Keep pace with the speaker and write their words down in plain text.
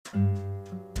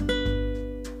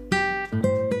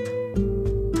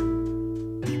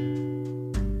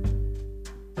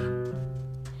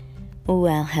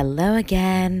Well, hello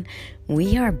again.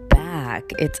 We are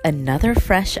back. It's another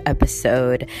fresh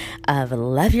episode of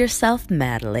Love Yourself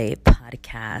Madly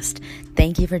podcast.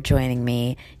 Thank you for joining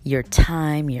me. Your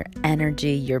time, your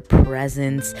energy, your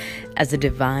presence as a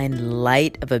divine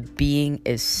light of a being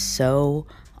is so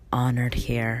honored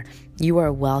here. You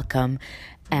are welcome.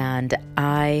 And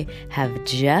I have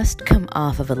just come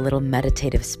off of a little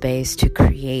meditative space to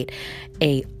create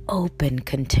a open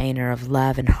container of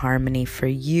love and harmony for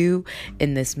you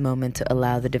in this moment to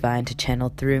allow the divine to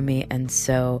channel through me. And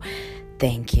so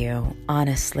thank you,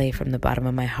 honestly, from the bottom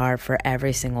of my heart for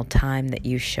every single time that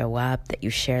you show up, that you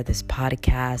share this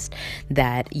podcast,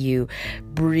 that you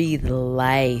breathe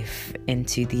life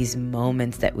into these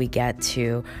moments that we get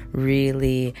to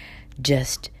really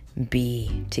just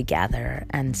be together.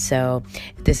 And so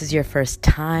if this is your first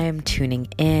time tuning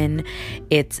in,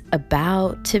 it's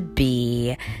about to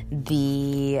be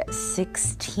the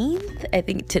 16th. I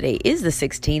think today is the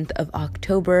 16th of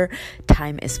October.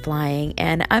 Time is flying,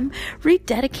 and I'm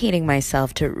rededicating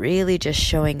myself to really just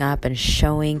showing up and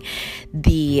showing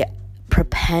the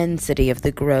propensity of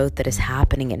the growth that is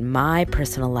happening in my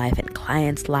personal life and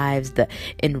clients' lives, the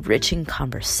enriching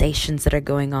conversations that are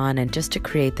going on, and just to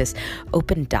create this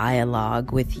open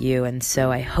dialogue with you. And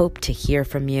so I hope to hear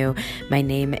from you. My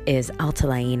name is Alta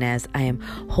Lainez. I am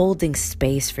holding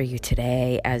space for you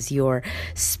today as your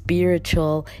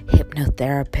spiritual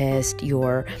hypnotherapist,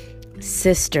 your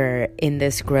sister in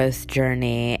this growth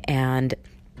journey. And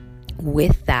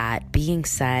with that being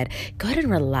said, go ahead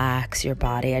and relax your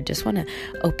body. I just want to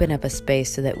open up a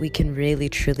space so that we can really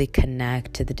truly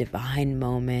connect to the divine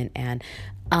moment and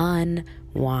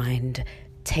unwind,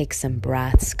 take some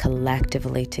breaths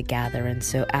collectively together. And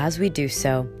so as we do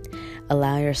so,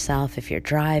 allow yourself, if you're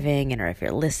driving or if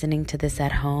you're listening to this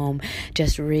at home,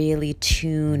 just really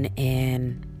tune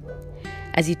in.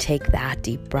 As you take that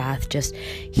deep breath, just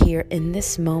here in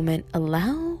this moment,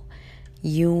 allow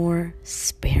your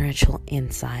spiritual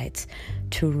insights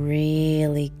to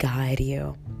really guide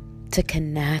you, to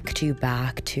connect you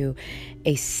back to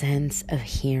a sense of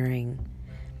hearing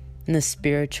and the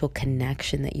spiritual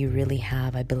connection that you really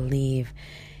have. I believe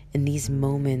in these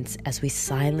moments as we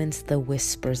silence the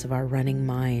whispers of our running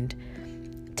mind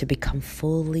to become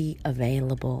fully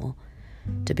available,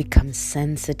 to become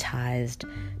sensitized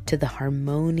to the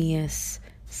harmonious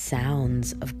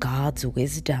sounds of God's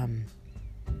wisdom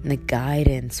and the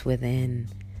guidance within.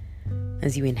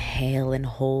 As you inhale and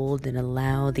hold and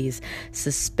allow these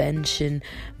suspension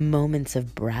moments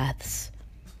of breaths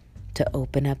to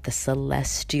open up the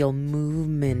celestial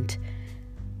movement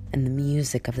and the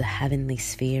music of the heavenly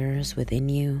spheres within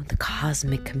you, the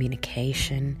cosmic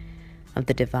communication of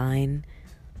the divine,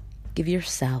 give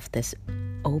yourself this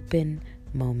open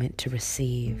moment to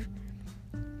receive,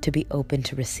 to be open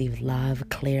to receive love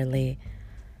clearly,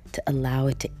 to allow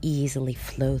it to easily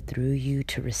flow through you,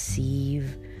 to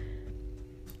receive,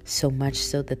 so much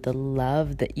so that the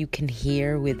love that you can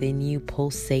hear within you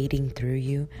pulsating through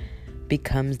you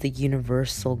becomes the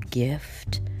universal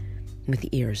gift, with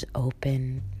ears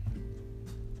open,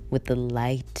 with the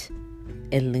light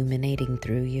illuminating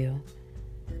through you.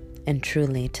 And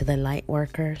truly, to the light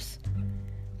workers,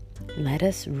 let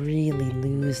us really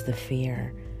lose the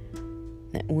fear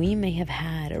that we may have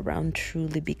had around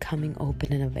truly becoming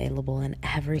open and available in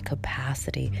every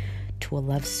capacity to a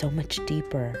love so much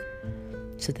deeper,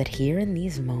 so that here in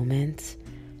these moments,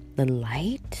 the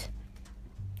light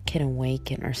can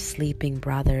awaken our sleeping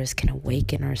brothers, can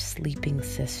awaken our sleeping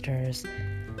sisters,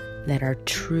 that our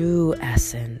true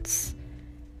essence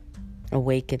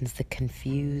awakens the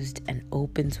confused and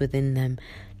opens within them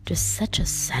just such a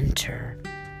center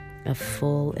of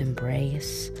full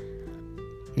embrace.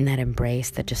 And that embrace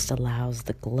that just allows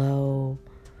the glow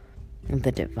of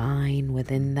the divine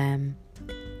within them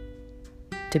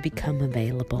to become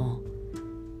available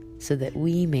so that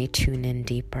we may tune in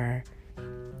deeper.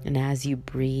 And as you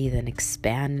breathe and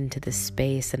expand into the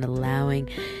space and allowing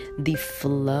the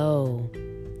flow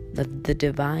of the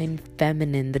divine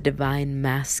feminine, the divine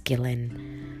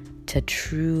masculine to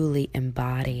truly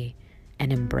embody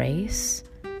and embrace,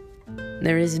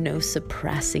 there is no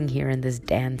suppressing here in this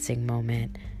dancing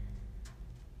moment.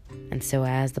 And so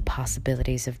as the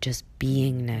possibilities of just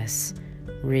beingness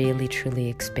really truly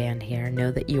expand here,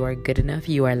 know that you are good enough,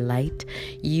 you are light,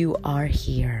 you are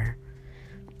here.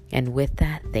 And with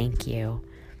that, thank you.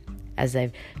 As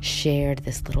I've shared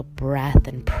this little breath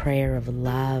and prayer of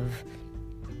love,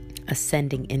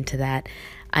 ascending into that,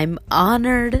 I'm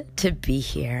honored to be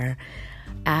here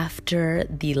after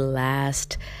the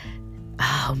last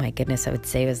oh my goodness, I would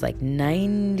say it was like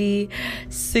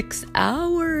 96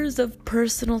 hours of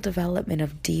personal development,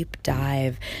 of deep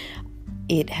dive.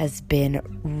 it has been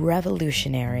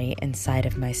revolutionary inside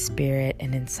of my spirit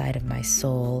and inside of my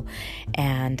soul.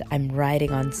 And I'm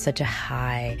riding on such a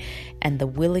high. And the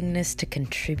willingness to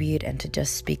contribute and to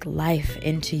just speak life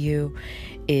into you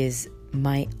is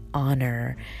my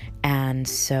honor. And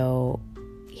so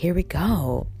here we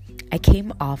go. I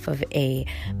came off of a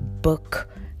book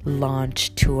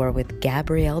launch tour with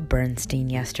Gabrielle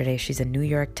Bernstein yesterday. She's a New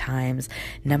York Times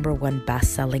 #1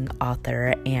 best-selling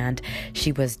author, and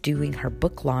she was doing her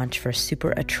book launch for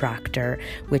Super Attractor,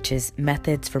 which is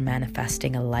Methods for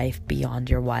Manifesting a Life Beyond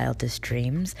Your Wildest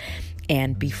Dreams.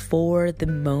 And before the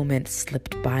moment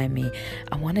slipped by me,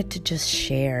 I wanted to just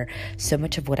share so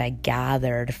much of what I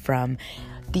gathered from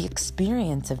the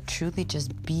experience of truly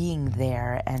just being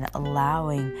there and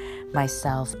allowing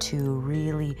myself to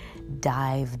really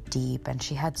dive deep. And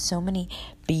she had so many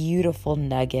beautiful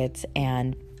nuggets.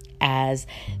 And as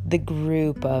the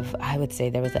group of, I would say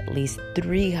there was at least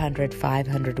 300,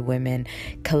 500 women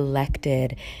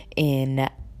collected in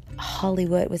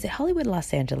Hollywood, was it Hollywood,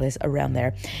 Los Angeles, around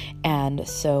there? And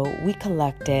so we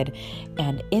collected,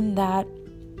 and in that,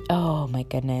 oh my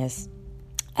goodness,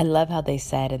 I love how they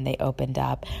said, and they opened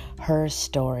up her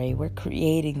story. We're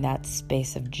creating that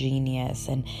space of genius,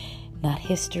 and not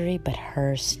history, but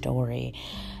her story.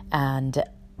 And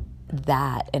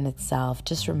that in itself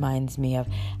just reminds me of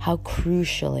how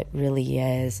crucial it really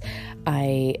is.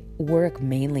 I work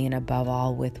mainly and above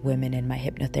all with women in my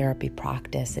hypnotherapy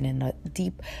practice, and in the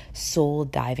deep soul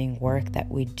diving work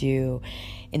that we do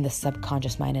in the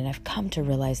subconscious mind. And I've come to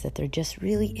realize that there just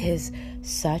really is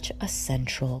such a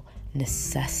central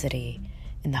necessity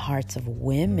in the hearts of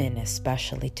women,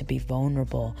 especially, to be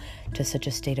vulnerable to such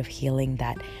a state of healing,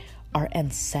 that our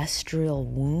ancestral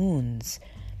wounds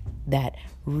that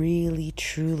really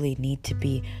truly need to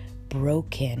be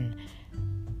broken,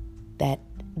 that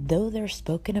though they're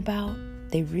spoken about,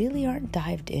 they really aren't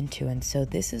dived into. And so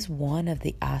this is one of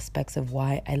the aspects of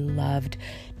why I loved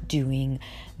doing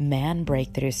Man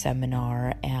Breakthrough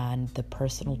Seminar and the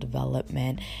personal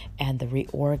development and the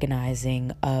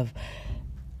reorganizing of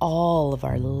all of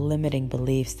our limiting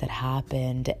beliefs that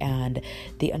happened, and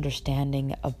the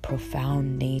understanding of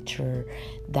profound nature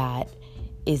that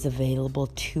is available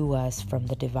to us from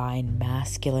the divine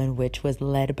masculine, which was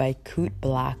led by Kute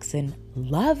Blackson.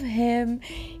 Love him.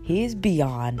 He's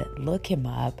beyond. Look him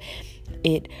up.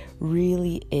 It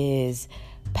really is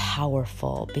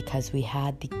powerful because we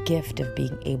had the gift of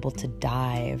being able to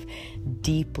dive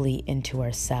deeply into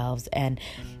ourselves. And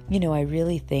I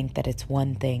really think that it's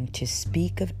one thing to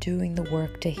speak of doing the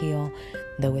work to heal,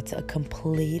 though it's a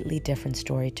completely different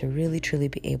story to really truly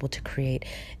be able to create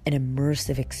an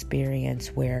immersive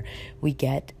experience where we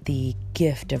get the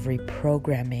gift of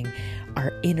reprogramming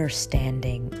our inner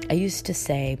standing. I used to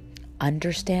say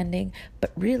understanding,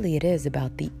 but really it is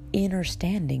about the inner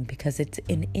standing, because it's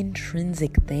an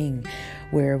intrinsic thing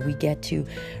where we get to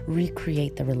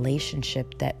recreate the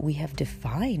relationship that we have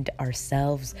defined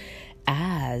ourselves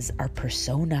as, our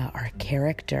persona, our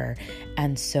character.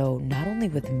 And so not only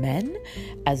with men,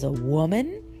 as a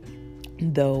woman,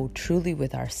 though truly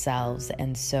with ourselves.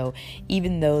 And so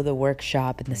even though the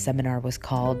workshop and the seminar was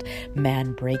called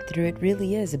Man Breakthrough, it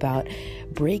really is about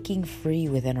breaking free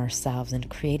within ourselves and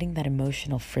creating that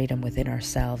emotional freedom within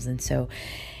ourselves. And so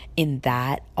in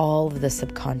that, all of the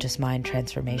subconscious mind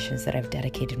transformations that I've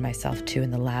dedicated myself to in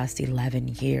the last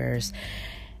 11 years,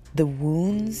 the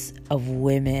wounds of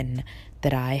women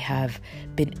that I have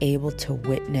been able to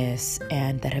witness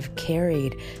and that have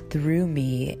carried through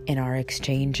me in our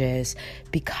exchanges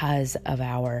because of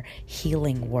our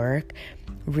healing work,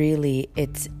 really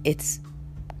it's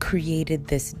created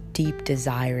this deep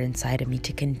desire inside of me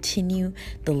to continue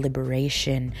the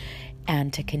liberation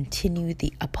and to continue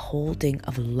the upholding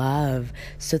of love,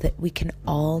 so that we can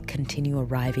all continue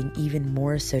arriving even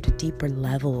more so to deeper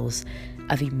levels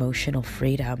of emotional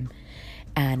freedom.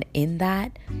 And in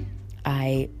that,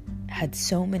 I had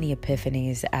so many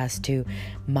epiphanies as to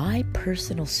my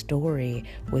personal story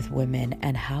with women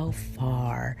and how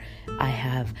far I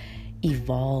have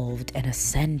evolved and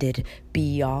ascended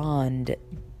beyond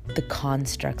the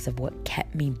constructs of what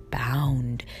kept me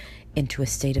bound into a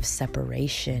state of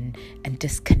separation and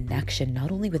disconnection, not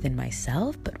only within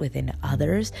myself, but within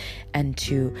others, and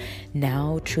to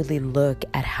now truly look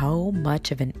at how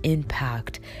much of an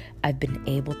impact I've been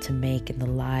able to make in the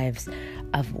lives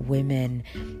of women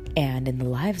and in the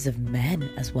lives of men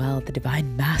as well. The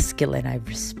divine masculine, I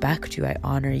respect you, I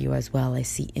honor you as well. I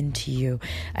see into you,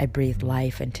 I breathe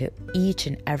life into each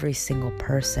and every single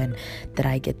person that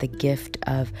I get the gift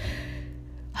of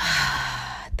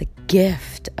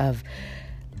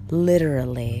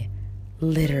literally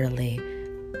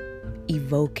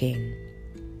evoking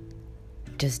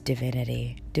just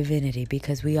divinity,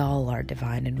 because we all are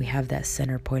divine and we have that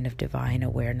center point of divine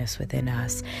awareness within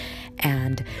us.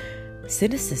 And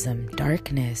cynicism,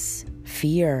 darkness,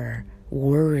 fear,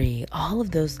 worry, all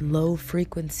of those low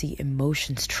frequency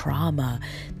emotions, trauma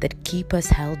that keep us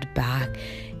held back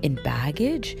in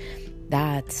baggage,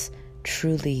 that's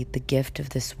truly the gift of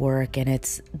this work. And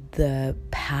it's the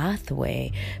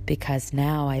pathway, because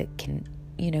now I can,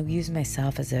 use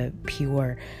myself as a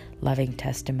pure, loving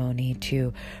testimony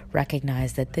to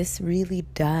recognize that this really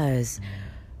does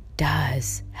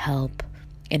help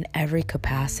in every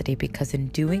capacity, because in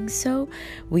doing so,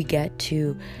 we get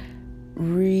to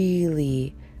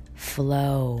really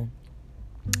flow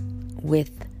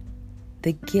with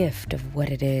the gift of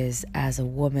what it is as a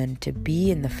woman to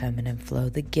be in the feminine flow,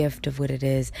 the gift of what it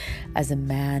is as a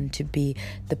man to be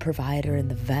the provider and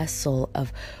the vessel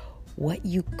of what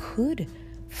you could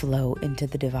flow into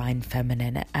the divine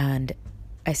feminine. And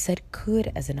I said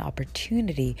could as an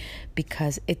opportunity,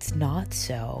 because it's not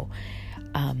so.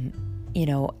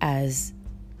 As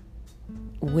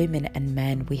women and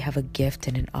men, we have a gift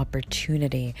and an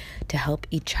opportunity to help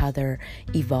each other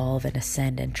evolve and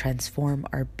ascend and transform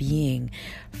our being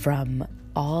from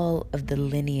all of the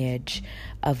lineage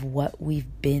of what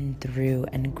we've been through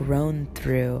and grown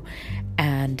through.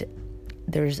 And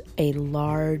there's a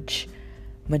large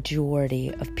majority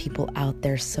of people out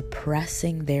there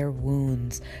suppressing their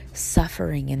wounds,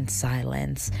 suffering in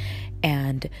silence.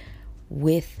 And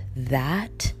with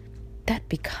that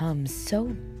becomes so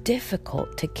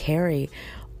difficult to carry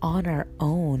on our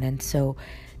own. And so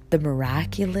the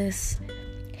miraculous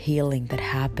healing that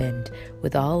happened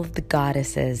with all of the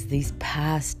goddesses these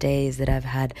past days that I've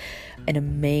had an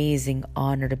amazing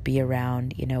honor to be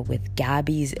around, with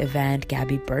Gabby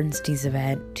Bernstein's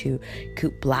event to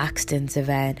Coop Blackston's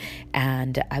event.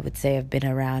 And I would say I've been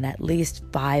around at least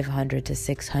 500 to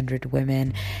 600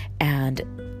 women, and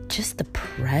just the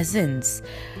presence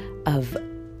of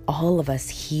all of us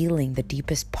healing the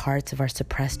deepest parts of our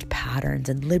suppressed patterns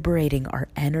and liberating our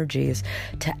energies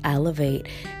to elevate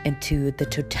into the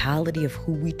totality of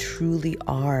who we truly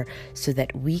are, so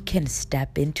that we can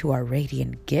step into our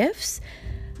radiant gifts.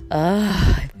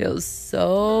 It feels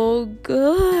so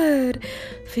good.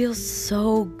 Feels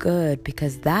so good,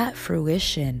 because that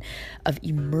fruition of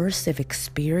immersive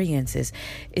experiences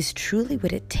is truly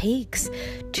what it takes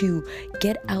to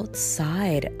get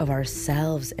outside of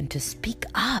ourselves and to speak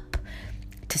up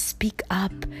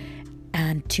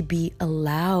and to be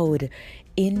allowed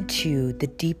into the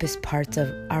deepest parts of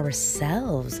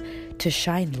ourselves, to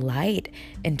shine light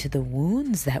into the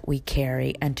wounds that we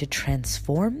carry and to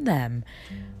transform them.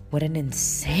 What an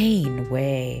insane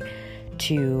way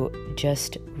to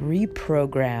just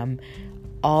reprogram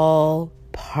all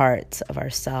parts of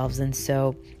ourselves. And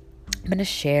so I'm going to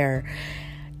share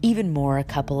even more a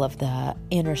couple of the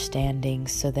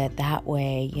understandings, so that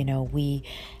way, we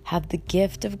have the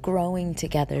gift of growing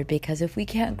together. Because if we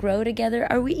can't grow together,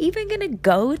 are we even going to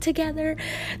go together?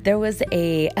 There was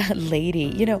a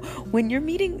lady, when you're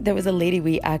meeting, there was a lady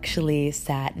we actually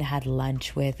sat and had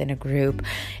lunch with in a group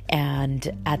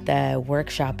and at the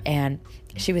workshop, and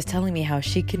she was telling me how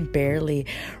she can barely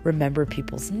remember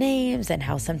people's names and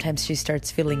how sometimes she starts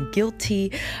feeling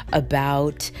guilty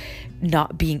about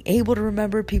not being able to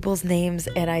remember people's names.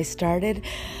 And I started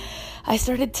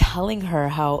telling her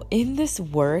how in this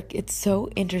work, it's so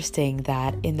interesting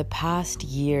that in the past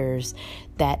years,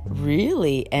 that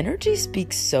really energy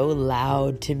speaks so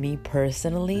loud to me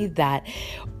personally that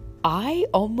I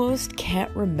almost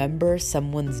can't remember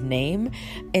someone's name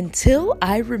until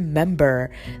I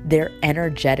remember their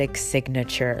energetic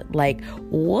signature. Like,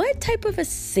 what type of a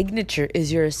signature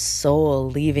is your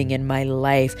soul leaving in my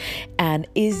life? And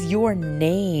is your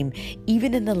name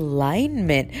even in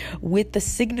alignment with the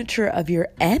signature of your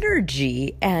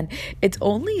energy? And it's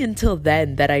only until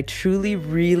then that I truly,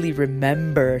 really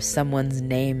remember someone's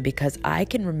name, because I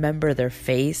can remember their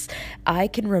face. I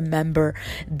can remember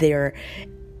their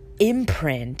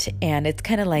imprint. And it's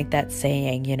kind of like that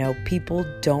saying, people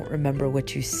don't remember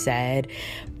what you said,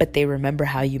 but they remember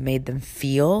how you made them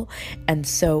feel. And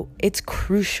so it's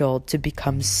crucial to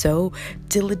become so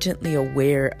diligently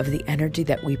aware of the energy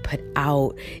that we put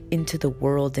out into the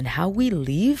world and how we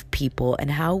leave people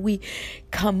and how we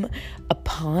come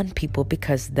upon people,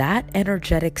 because that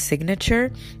energetic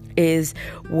signature is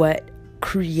what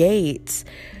creates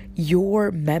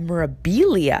your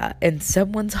memorabilia in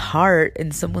someone's heart,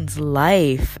 in someone's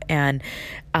life. And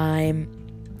I'm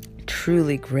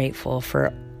truly grateful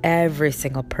for every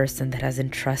single person that has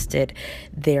entrusted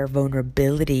their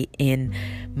vulnerability in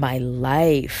my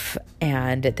life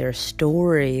and their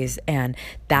stories. And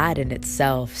that in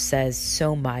itself says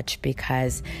so much,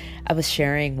 because I was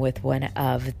sharing with one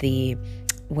of the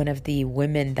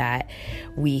women that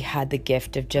we had the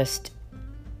gift of just,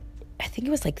 I think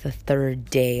it was like the third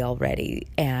day already,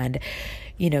 and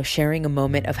sharing a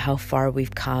moment of how far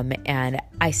we've come. And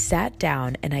I sat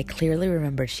down and I clearly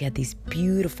remember she had these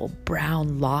beautiful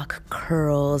brown lock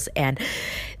curls, and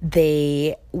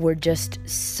they were just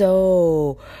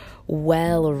so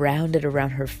well rounded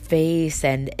around her face,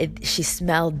 and she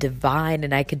smelled divine,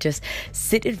 and I could just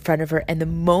sit in front of her. And the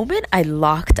moment I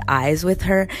locked eyes with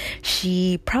her,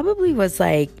 she probably was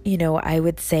like, I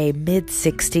would say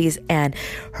mid-60s, and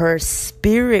her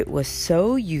spirit was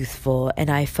so youthful, and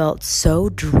I felt so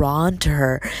drawn to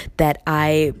her that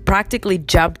I practically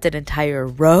jumped an entire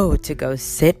row to go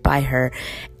sit by her.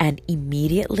 And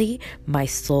immediately my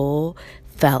soul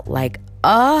felt like,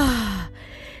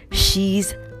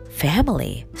 she's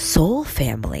family, soul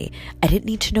family. I didn't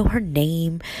need to know her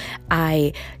name.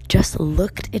 I just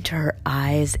looked into her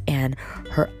eyes, and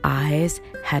her eyes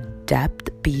had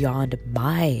depth beyond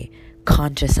my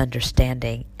conscious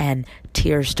understanding, and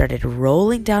tears started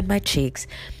rolling down my cheeks.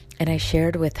 And I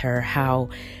shared with her how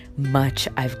much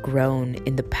I've grown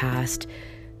in the past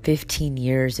 15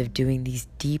 years of doing these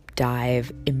deep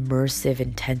dive, immersive,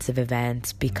 intensive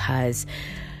events, because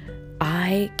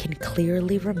I can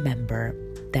clearly remember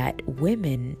that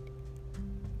women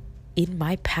in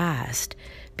my past,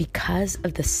 because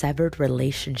of the severed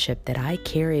relationship that I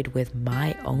carried with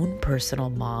my own personal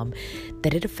mom,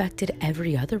 that it affected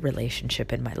every other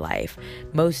relationship in my life,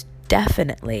 most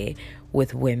definitely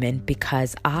with women,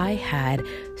 because I had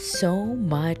so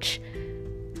much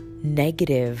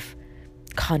negative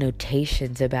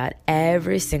connotations about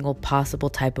every single possible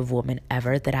type of woman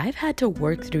ever that I've had to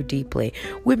work through deeply.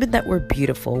 Women that were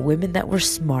beautiful, women that were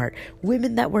smart,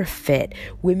 women that were fit,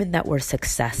 women that were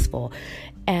successful,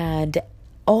 and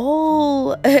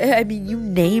you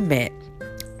name it.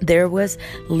 There was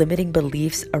limiting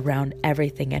beliefs around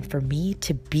everything. And for me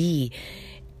to be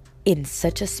in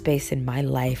such a space in my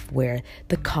life where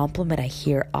the compliment I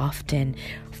hear often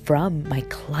from my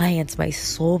clients, my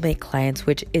soulmate clients,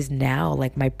 which is now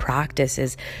like my practice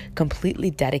is completely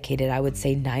dedicated, I would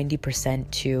say 90%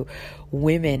 to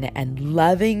women, and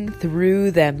loving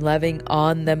through them, loving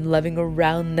on them, loving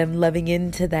around them, loving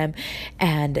into them.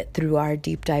 And through our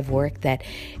deep dive work, that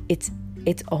it's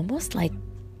almost like,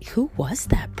 who was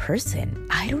that person?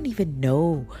 I don't even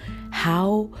know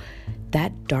how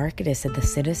that darkness and the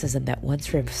cynicism that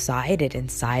once resided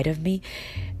inside of me,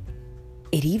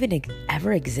 it even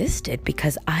ever existed,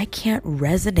 because I can't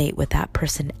resonate with that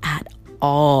person at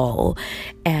all.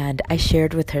 And I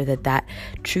shared with her that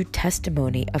true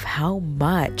testimony of how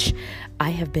much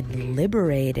I have been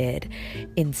liberated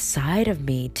inside of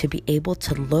me to be able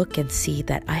to look and see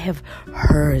that I have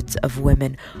herds of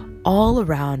women all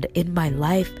around in my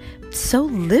life. So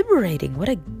liberating. What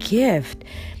a gift.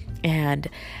 And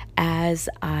as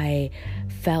I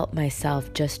felt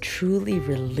myself just truly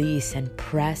release and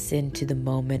press into the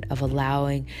moment of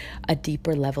allowing a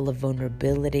deeper level of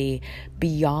vulnerability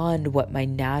beyond what my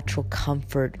natural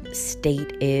comfort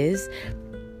state is,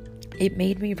 it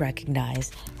made me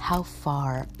recognize how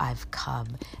far I've come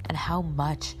and how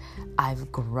much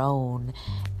I've grown.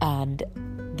 And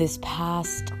this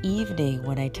past evening,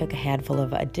 when I took a handful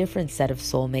of a different set of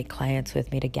soulmate clients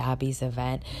with me to Gabby's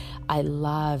event, I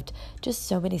loved just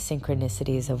so many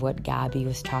synchronicities of what Gabby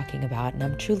was talking about. And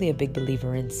I'm truly a big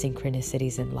believer in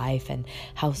synchronicities in life, and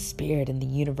how spirit and the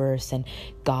universe and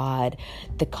God,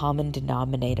 the common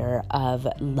denominator of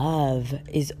love,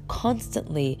 is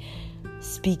constantly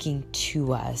speaking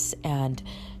to us. And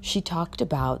she talked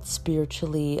about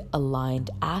spiritually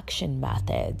aligned action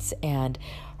methods and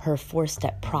her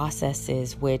 4-step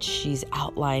processes, which she's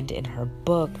outlined in her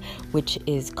book, which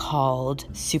is called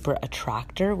Super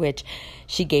Attractor, which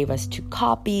she gave us 2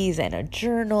 copies and a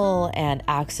journal and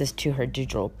access to her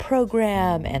digital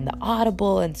program and the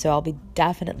Audible. And so I'll be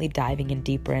definitely diving in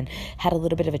deeper, and had a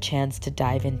little bit of a chance to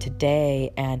dive in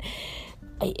today. And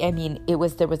there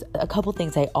was a couple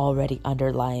things I already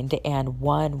underlined, and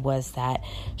one was that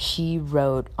she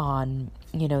wrote on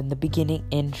in the beginning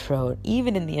intro,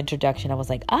 even in the introduction, I was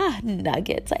like,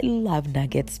 nuggets. I love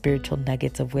nuggets, spiritual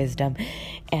nuggets of wisdom.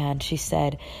 And she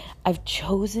said, I've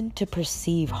chosen to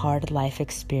perceive hard life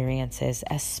experiences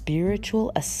as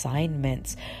spiritual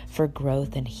assignments for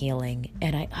growth and healing.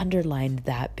 And I underlined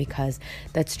that because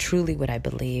that's truly what I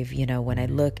believe. When I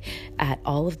look at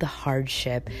all of the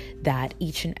hardship that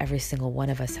each and every single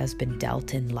one of us has been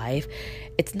dealt in life,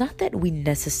 it's not that we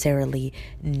necessarily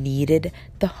needed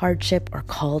the hardship or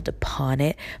called upon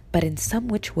it, but in some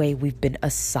which way we've been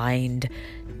assigned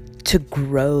to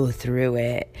grow through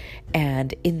it.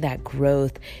 And in that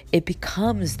growth, it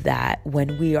becomes that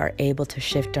when we are able to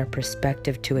shift our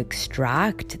perspective to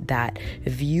extract that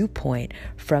viewpoint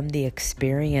from the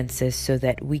experiences so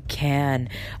that we can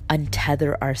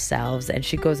untether ourselves. And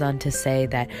she goes on to say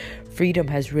that freedom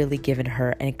has really given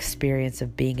her an experience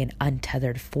of being an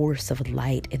untethered force of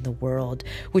light in the world,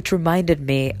 which reminded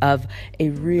me of a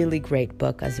really great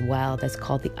book as well that's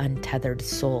called The Untethered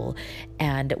Soul.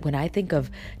 And when I think of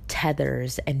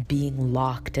tethers and being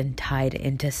locked and tied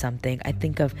into something, I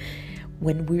think of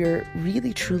when we're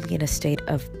really truly in a state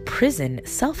of prison,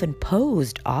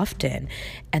 self-imposed often,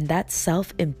 and that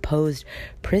self-imposed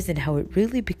prison, how it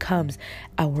really becomes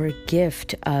our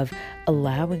gift of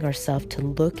allowing ourselves to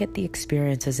look at the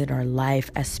experiences in our life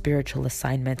as spiritual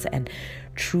assignments and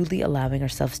truly allowing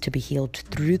ourselves to be healed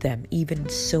through them, even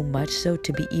so much so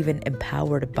to be even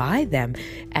empowered by them.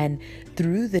 And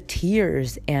through the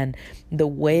tears and the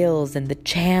wails and the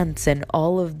chants and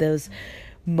all of those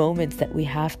moments that we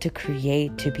have to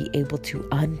create to be able to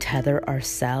untether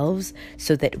ourselves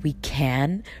so that we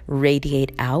can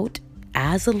radiate out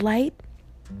as a light,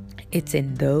 it's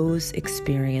in those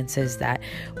experiences that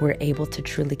we're able to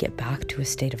truly get back to a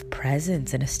state of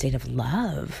presence and a state of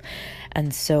love.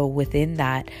 And so within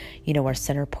that, our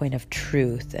center point of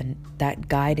truth and that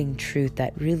guiding truth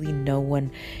that really no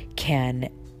one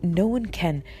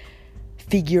can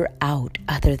figure out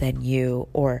other than you,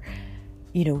 or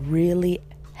really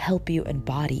help you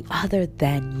embody other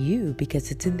than you,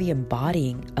 because it's in the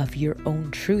embodying of your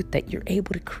own truth that you're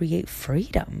able to create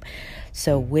freedom.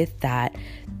 So with that,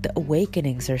 the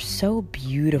awakenings are so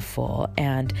beautiful.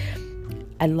 And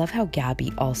I love how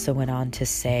Gabby also went on to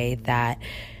say that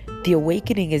the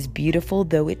awakening is beautiful,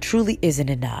 though it truly isn't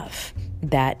enough.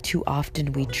 That too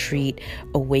often we treat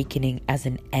awakening as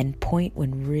an endpoint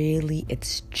when really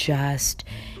it's just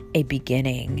a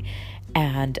beginning.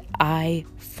 And I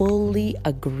fully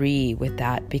agree with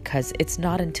that, because it's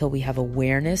not until we have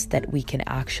awareness that we can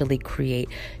actually create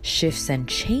shifts and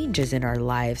changes in our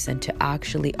lives, and to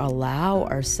actually allow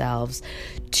ourselves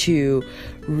to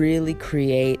really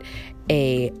create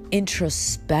a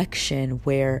introspection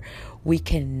where we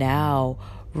can now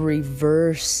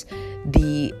reverse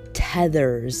the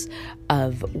tethers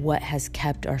of what has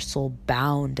kept our soul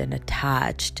bound and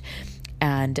attached.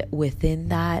 And within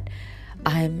that,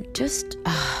 I'm just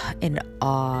in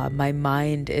awe. My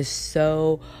mind is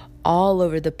so all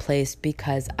over the place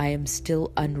because I am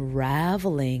still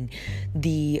unraveling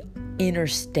the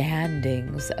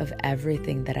understandings of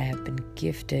everything that I have been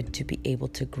gifted to be able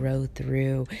to grow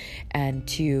through, and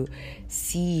to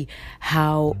see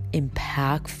how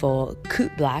impactful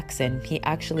Kute Blackson, he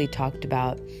actually talked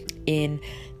about in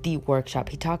the workshop,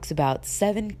 he talks about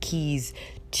 7 keys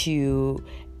to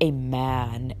a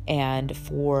man, and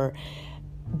for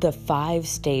the 5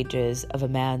 stages of a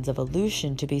man's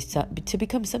evolution to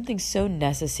become something so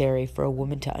necessary for a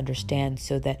woman to understand,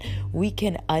 so that we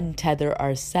can untether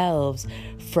ourselves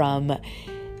from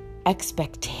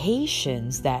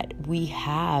expectations that we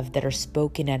have that are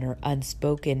spoken and are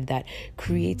unspoken, that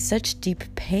create such deep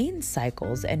pain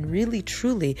cycles. And really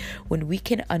truly, when we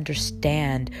can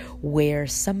understand where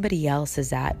somebody else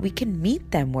is at, we can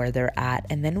meet them where they're at,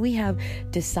 and then we have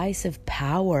decisive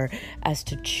power as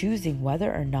to choosing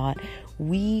whether or not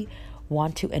we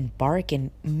want to embark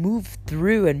and move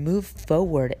through and move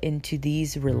forward into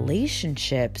these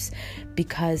relationships,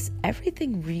 because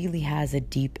everything really has a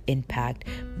deep impact.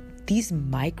 These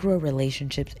micro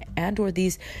relationships and or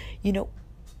these,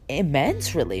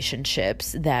 immense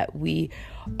relationships that we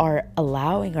are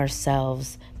allowing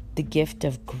ourselves the gift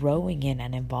of growing in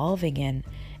and evolving in,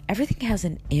 everything has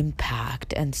an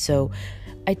impact. And so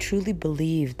I truly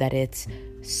believe that it's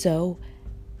so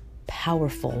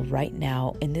powerful right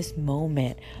now in this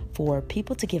moment for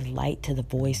people to give light to the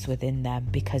voice within them,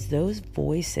 because those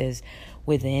voices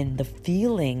within, the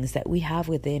feelings that we have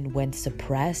within when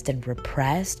suppressed and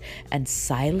repressed and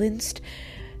silenced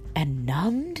and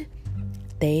numbed,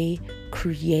 they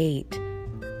create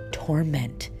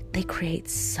torment, they create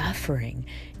suffering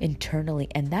internally.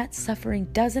 And that suffering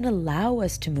doesn't allow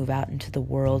us to move out into the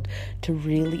world to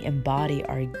really embody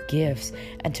our gifts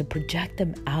and to project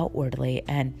them outwardly.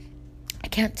 And I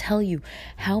can't tell you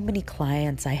how many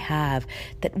clients I have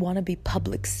that want to be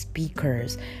public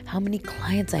speakers, how many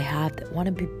clients I have that want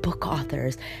to be book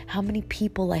authors, how many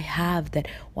people I have that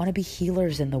want to be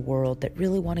healers in the world, that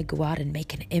really want to go out and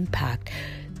make an impact,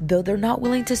 though they're not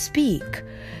willing to speak.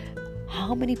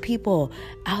 How many people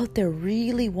out there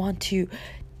really want to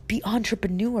be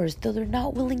entrepreneurs, though they're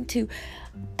not willing to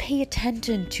pay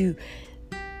attention to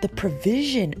the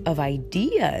provision of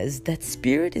ideas that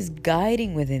Spirit is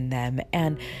guiding within them.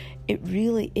 And it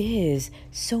really is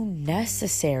so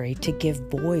necessary to give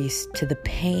voice to the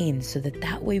pain so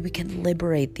that way we can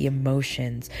liberate the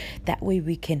emotions. That way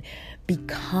we can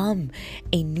become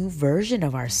a new version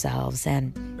of ourselves.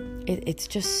 And it's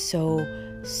just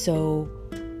so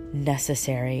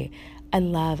necessary. I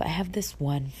have this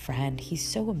one friend. He's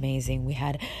so amazing. We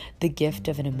had the gift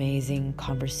of an amazing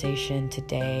conversation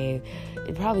today.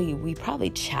 We probably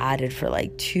chatted for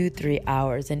like 2-3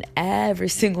 hours, and every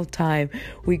single time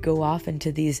we go off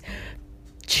into these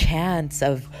chants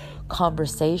of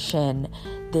conversation,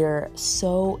 they're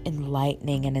so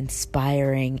enlightening and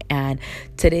inspiring. And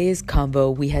today's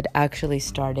convo, we had actually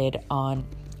started on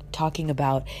talking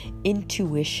about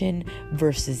intuition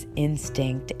versus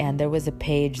instinct. And there was a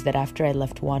page that after I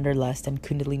left Wanderlust and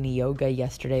Kundalini Yoga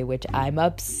yesterday, which I'm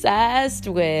obsessed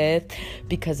with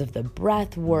because of the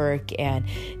breath work and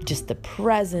just the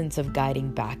presence of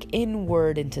guiding back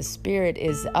inward into Spirit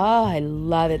I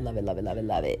love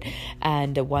it.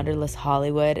 And Wanderlust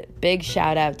Hollywood, big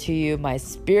shout out to you, my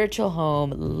spiritual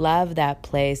home. Love that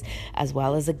place, as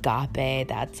well as Agape.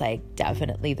 That's like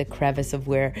definitely the crevice of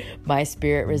where my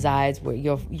spirit resides, where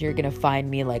you're gonna find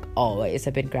me like always.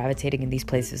 I've been gravitating in these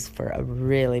places for a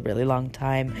really, really long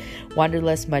time.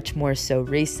 Wanderlust much more so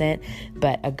recent,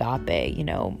 but Agape,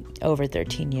 over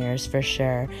 13 years for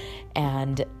sure.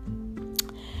 And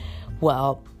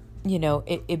well,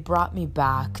 it brought me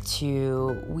back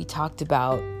to, we talked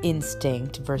about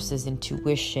instinct versus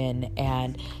intuition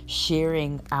and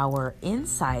sharing our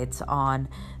insights on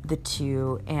the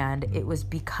two. And it was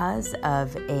because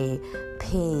of a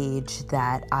page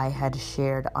that I had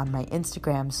shared on my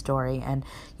Instagram story. And,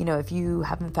 if you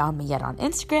haven't found me yet on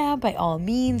Instagram, by all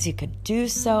means, you could do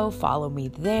so. Follow me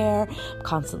there. I'm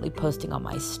constantly posting on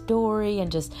my story,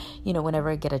 and just,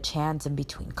 whenever I get a chance in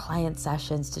between client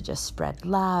sessions, to just spread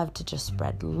love, to just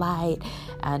spread light,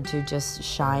 and to just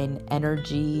shine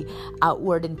energy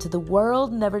outward into the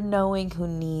world, never knowing who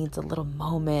needs a little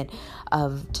moment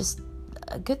of just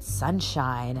a good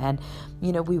sunshine. And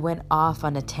we went off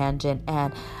on a tangent,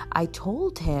 and I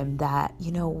told him that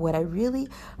what I really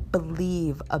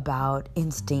believe about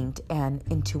instinct and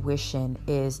intuition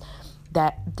is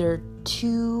that they're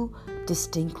two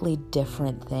distinctly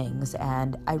different things.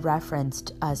 And I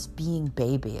referenced us being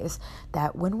babies,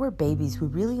 that when we're babies, we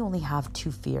really only have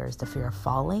two fears: the fear of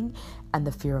falling and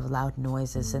the fear of loud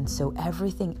noises. And so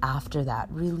everything after that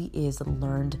really is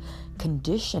learned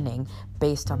conditioning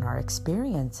based on our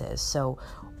experiences. So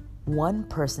one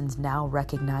person's now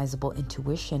recognizable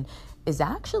intuition is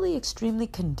actually extremely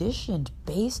conditioned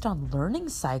based on learning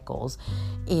cycles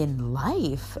in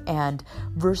life, and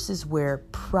versus where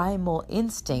primal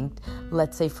instinct,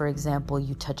 let's say for example,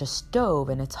 you touch a stove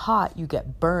and it's hot, you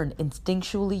get burned.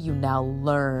 Instinctually, you now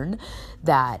learn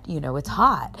that, it's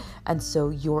hot. And so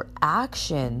your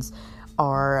actions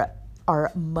are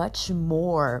much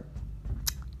more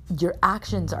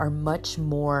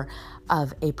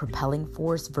of a propelling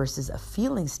force versus a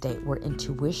feeling state, where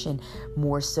intuition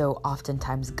more so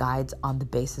oftentimes guides on the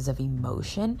basis of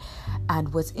emotion.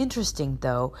 And what's interesting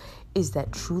though is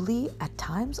that truly at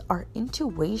times our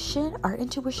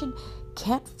intuition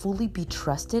can't fully be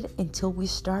trusted until we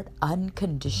start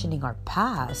unconditioning our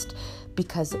past,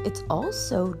 because it's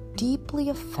also deeply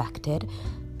affected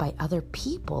by other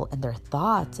people and their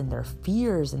thoughts and their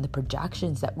fears and the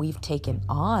projections that we've taken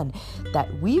on,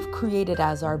 that we've created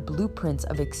as our blueprints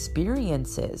of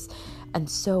experiences. And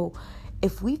so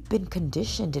if we've been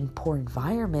conditioned in poor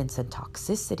environments and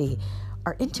toxicity,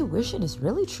 our intuition is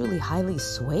really truly highly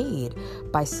swayed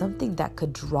by something that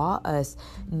could draw us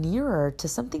nearer to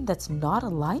something that's not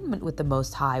alignment with the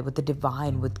Most High, with the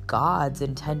divine, with God's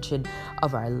intention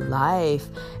of our life,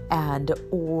 and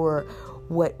or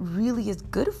what really is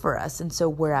good for us. And so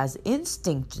whereas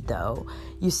instinct, though,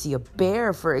 you see a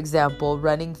bear, for example,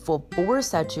 running full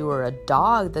force at you, or a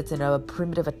dog that's in a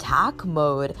primitive attack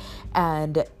mode,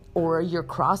 or you're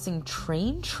crossing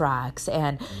train tracks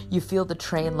and you feel the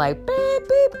train like beep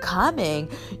beep coming,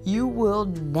 you will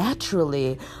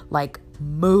naturally like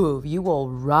move, you will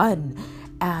run,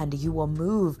 and you will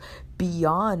move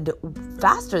beyond,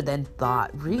 faster than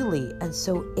thought, really. And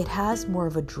so it has more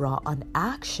of a draw on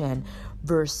action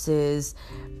versus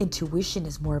intuition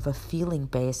is more of a feeling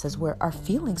base, as where our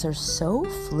feelings are so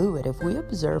fluid. If we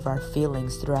observe our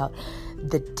feelings throughout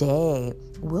the day,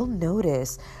 we'll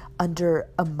notice under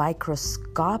a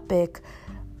microscopic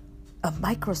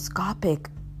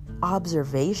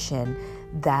observation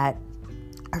that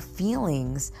our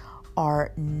feelings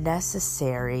are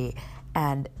necessary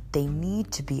and they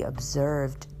need to be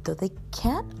observed, though they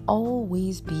can't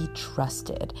always be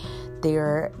trusted.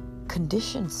 They're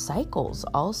conditioned cycles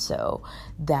also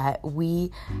that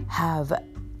we have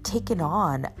taken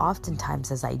on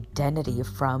oftentimes as identity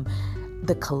from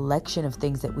the collection of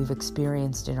things that we've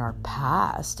experienced in our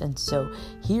past. And so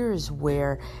here's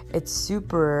where it's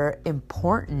super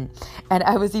important. And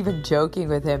I was even joking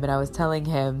with him, and I was telling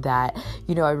him that,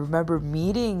 I remember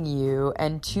meeting you,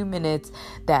 and 2 minutes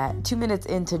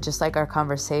into just like our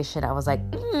conversation, I was like,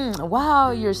 wow,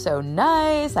 you're so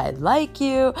nice. I like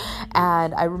you.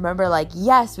 And I remember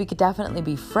yes, we could definitely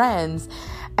be friends.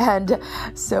 And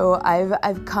so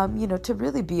I've come, to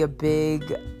really be a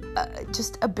big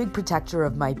protector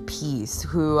of my peace,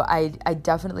 who I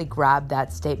definitely grabbed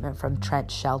that statement from Trent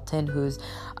Shelton, who's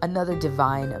another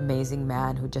divine, amazing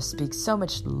man who just speaks so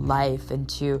much life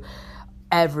into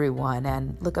everyone.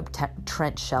 And look up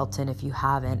Trent Shelton if you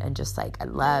haven't, and just I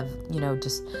love,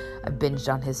 I've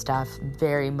binged on his stuff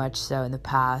very much so in the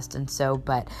past. And so,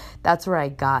 but that's where I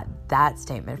got that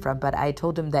statement from. But I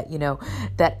told him that,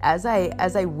 that as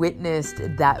I witnessed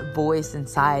that voice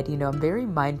inside, I'm very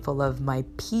mindful of my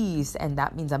peace, and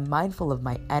that means I'm mindful of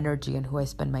my energy and who I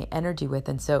spend my energy with.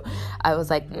 And so I was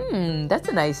like, that's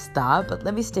a nice thought, but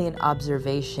let me stay in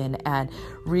observation. And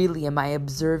really, am I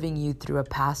observing you through a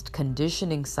past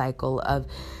conditioning cycle of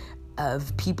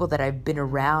people that I've been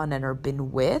around and or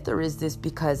been with, or is this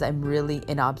because I'm really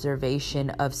in observation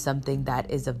of something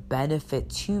that is of benefit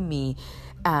to me?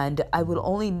 And I would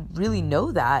only really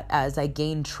know that as I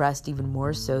gain trust even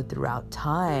more so throughout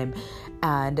time,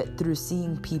 and through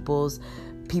seeing people's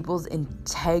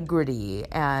integrity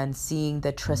and seeing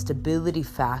the trustability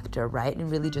factor, right? And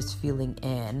really just feeling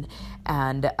in.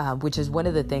 And which is one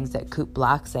of the things that Kute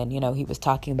Blackson, he was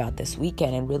talking about this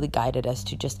weekend, and really guided us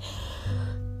to just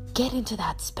get into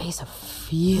that space of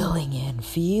feeling in,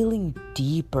 feeling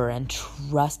deeper, and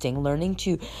trusting, learning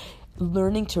to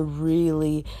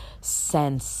really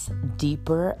sense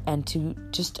deeper, and to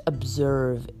just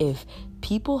observe if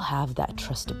people have that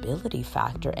trustability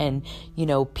factor. And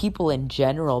people in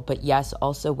general, but yes,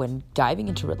 also when diving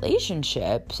into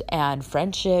relationships and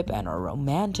friendship and our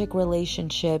romantic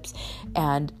relationships.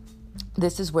 And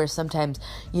this is where sometimes,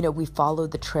 we follow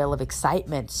the trail of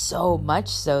excitement so much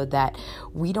so that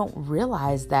we don't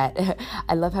realize that.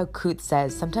 I love how Kute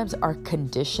says, sometimes our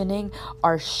conditioning,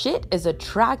 our shit is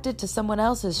attracted to someone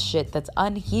else's shit that's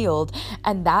unhealed.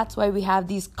 And that's why we have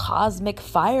these cosmic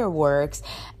fireworks.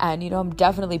 And, I'm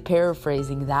definitely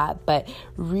paraphrasing that. But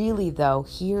really, though,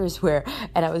 here's where,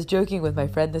 and I was joking with my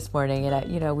friend this morning,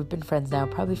 and we've been friends now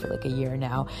probably for a year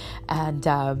now. And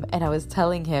I was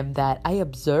telling him that I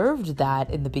observed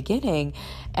that in the beginning,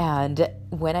 and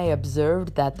when I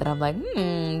observed that, then I'm like,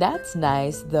 that's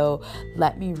nice, though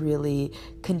let me really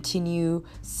continue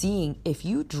seeing if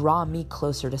you draw me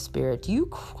closer to spirit. Do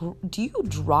you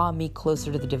draw me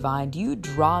closer to the divine? Do you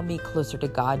draw me closer to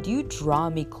God? Do you draw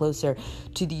me closer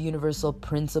to the universal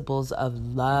principles of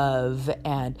love,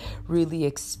 and really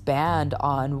expand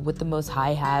on what the Most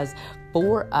High has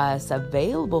for us,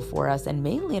 available for us, and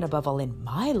mainly and above all in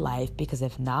my life? Because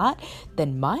if not,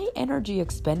 then my energy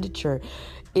expenditure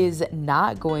is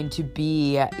not going to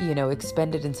be,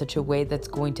 expended in such a way that's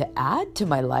going to add to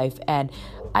my life. And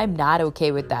I'm not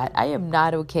okay with that. I am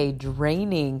not okay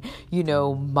draining,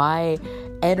 my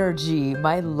energy,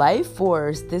 my life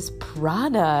force, this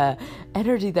prana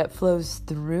energy that flows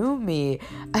through me.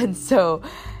 And so,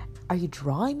 are you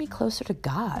drawing me closer to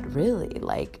God, really?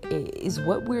 Is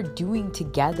what we're doing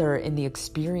together in the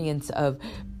experience of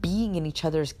being in each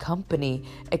other's company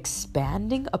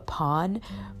expanding upon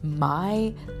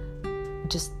the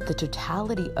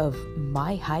totality of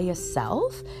my highest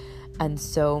self? And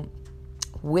so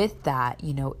with that,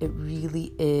 it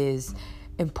really is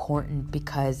important,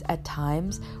 because at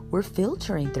times we're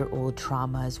filtering through old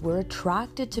traumas. We're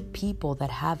attracted to people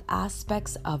that have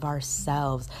aspects of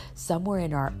ourselves somewhere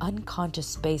in our unconscious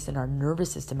space, in our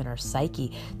nervous system, in our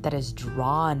psyche, that is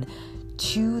drawn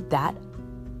to that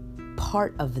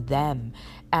part of them.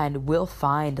 And we'll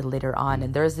find later on,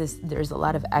 and there's a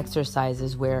lot of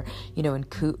exercises where, in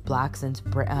Kute Blackson's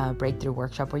breakthrough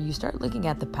workshop, where you start looking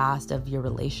at the past of your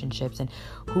relationships and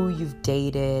who you've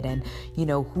dated and,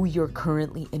 who you're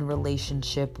currently in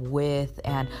relationship with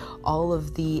and all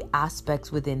of the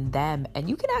aspects within them. And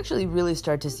you can actually really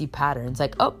start to see patterns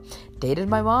like, oh, dated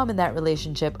my mom in that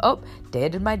relationship. Oh,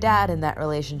 dated my dad in that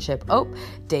relationship. Oh,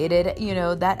 dated,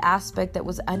 that aspect that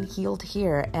was unhealed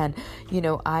here. And,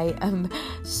 I am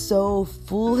so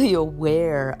fully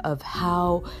aware of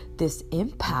how this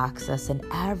impacts us in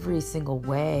every single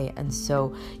way. And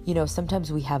so,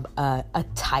 sometimes we have a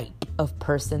type of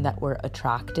person that we're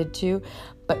attracted to,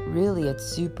 but really it's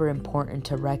super important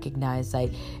to recognize,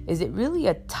 like, is it really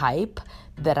a type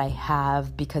that I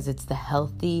have because it's the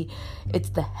healthiest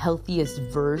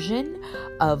version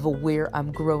of where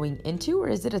I'm growing into, or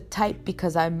is it a type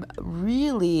because I'm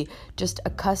really just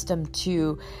accustomed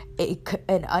to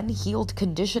an unhealed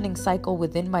conditioning cycle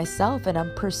within myself, and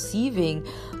I'm perceiving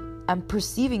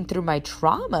through my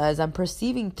traumas, I'm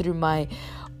perceiving through my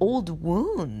old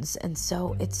wounds. And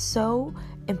so it's so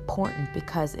important,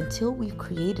 because until we've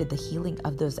created the healing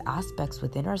of those aspects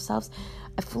within ourselves,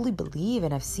 I fully believe,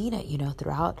 and I've seen it,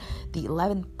 throughout the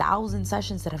 11,000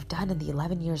 sessions that I've done in the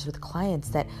 11 years with clients,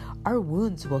 that our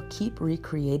wounds will keep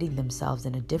recreating themselves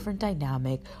in a different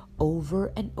dynamic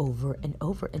over and over and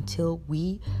over until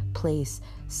we place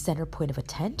center point of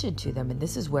attention to them. And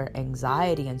this is where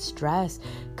anxiety and stress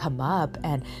come up,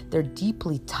 and they're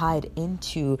deeply tied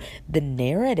into the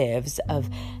narratives of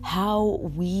how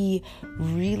we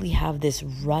really have this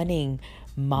running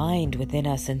mind within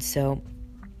us. And so,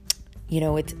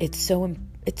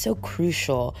 it's so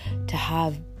crucial to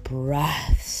have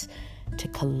breaths, to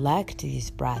collect these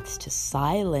breaths, to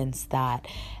silence that,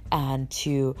 and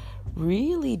to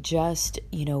really just,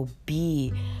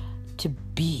 be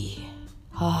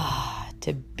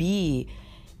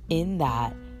in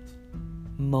that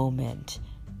moment,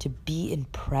 to be in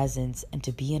presence and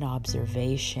to be in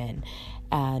observation,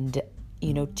 and,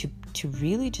 to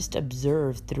really just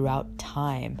observe throughout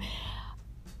time,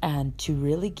 and to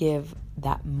really give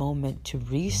that moment to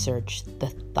research the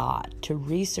thought, to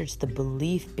research the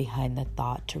belief behind the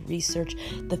thought, to research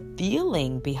the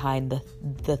feeling behind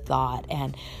the thought.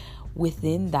 And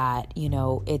within that,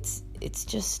 it's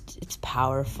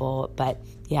powerful. But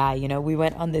yeah, we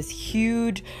went on this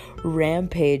huge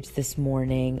rampage this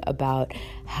morning about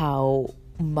how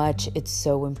much it's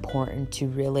so important to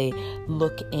really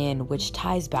look in, which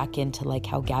ties back into like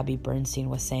how Gabby Bernstein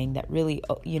was saying that really,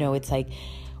 it's like,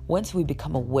 once we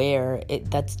become aware,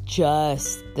 that's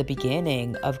just the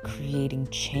beginning of creating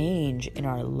change in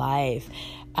our life.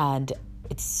 And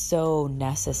it's so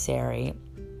necessary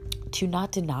to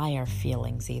not deny our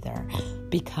feelings either,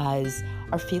 because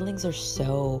our feelings are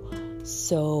so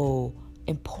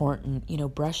important,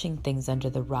 brushing things under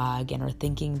the rug or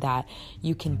thinking that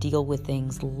you can deal with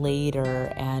things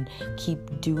later and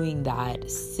keep doing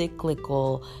that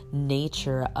cyclical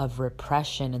nature of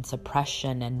repression and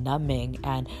suppression and numbing.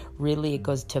 And really it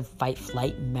goes to fight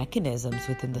flight mechanisms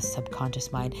within the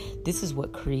subconscious mind. This is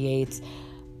what creates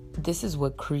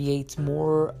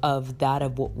more of that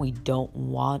of what we don't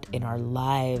want in our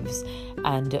lives.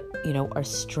 And, our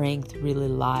strength really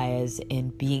lies in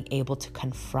being able to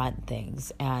confront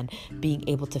things and being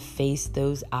able to face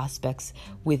those aspects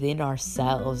within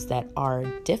ourselves that are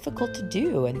difficult to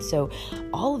do. And so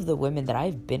all of the women that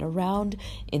I've been around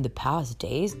in the past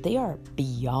days, they are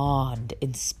beyond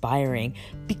inspiring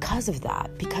because of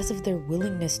that, because of their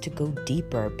willingness to go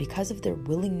deeper, because of their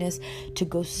willingness to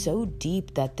go so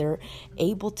deep that they're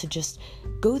able to just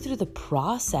go through the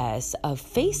process of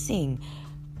facing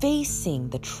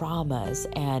the traumas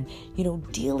and,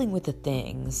 dealing with the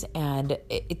things. And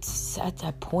it's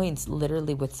at points,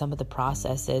 literally with some of the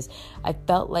processes, I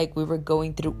felt like we were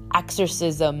going through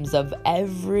exorcisms of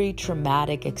every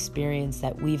traumatic experience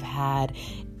that we've had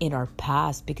in our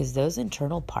past, because those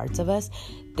internal parts of us,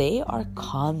 they are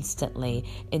constantly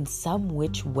in some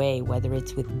which way, whether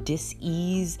it's with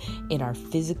dis-ease in our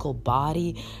physical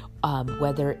body,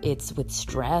 whether it's with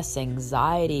stress,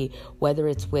 anxiety, whether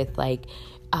it's with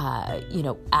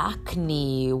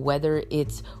acne, whether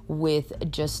it's with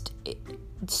just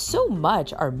so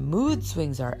much, our mood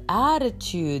swings, our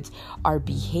attitudes, our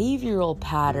behavioral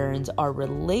patterns, our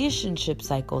relationship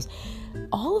cycles,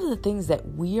 all of the things that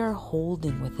we are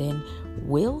holding within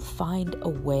will find a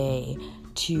way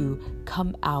to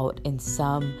come out in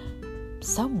some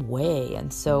way.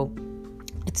 And so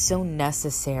it's so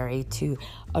necessary to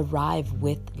arrive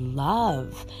with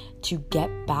love, to get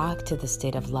back to the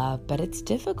state of love. But it's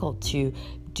difficult to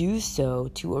do so,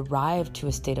 to arrive to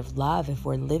a state of love, if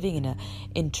we're living in an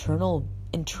internal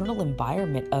internal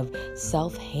environment of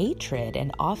self-hatred.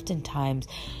 And oftentimes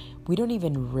we don't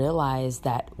even realize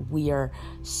that we are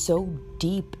so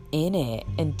deep in it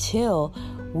until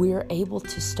we're able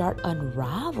to start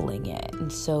unraveling it.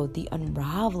 And so the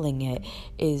unraveling it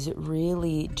is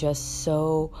really just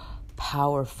so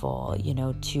powerful,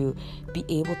 to be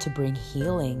able to bring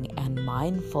healing and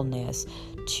mindfulness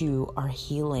to our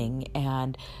healing,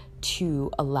 and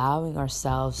to allowing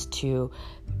ourselves to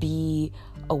be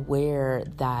aware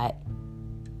that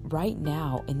right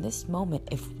now, in this moment,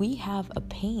 if we have a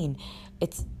pain,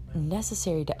 it's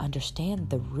necessary to understand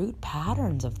the root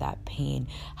patterns of that pain,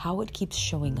 how it keeps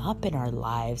showing up in our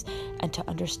lives, and to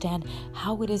understand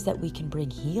how it is that we can bring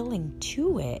healing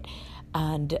to it.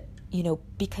 And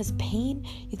because pain,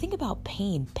 you think about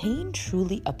pain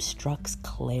truly obstructs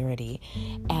clarity.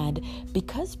 And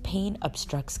because pain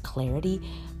obstructs clarity,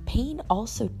 pain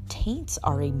also taints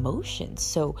our emotions.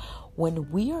 So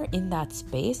when we are in that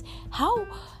space,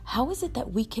 how is it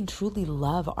that we can truly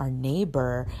love our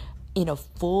neighbor in a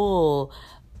full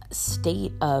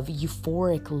state of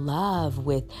euphoric love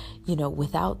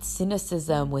without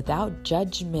cynicism, without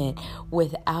judgment,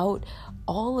 without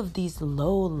all of these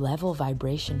low level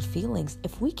vibration feelings,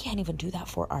 if we can't even do that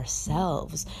for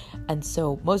ourselves? And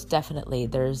so most definitely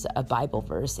there's a Bible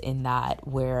verse in that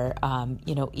where, I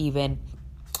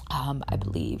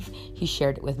believe he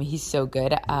shared it with me. He's so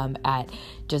good at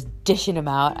just dishing them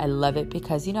out. I love it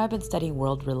because, I've been studying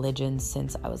world religions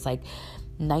since I was like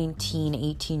 19,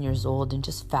 18 years old, and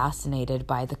just fascinated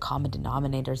by the common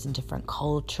denominators in different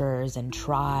cultures and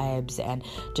tribes, and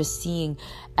just seeing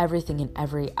everything in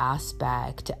every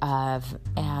aspect of,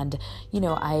 and,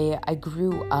 I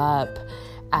grew up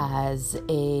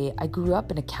I grew up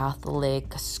in a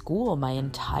Catholic school my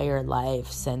entire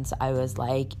life since I was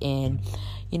like in,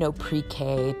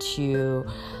 pre-K to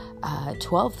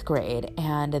 12th grade,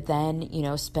 and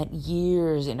then, spent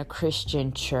years in a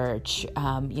Christian church.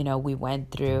 My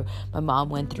mom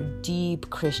went through deep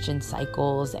Christian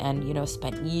cycles and,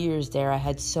 spent years there. I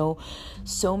had so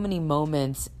many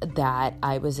moments that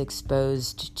I was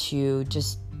exposed to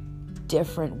just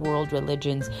different world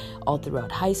religions all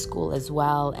throughout high school as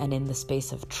well, and in the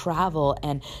space of travel.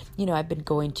 And, I've been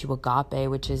going to Agape,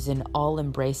 which is an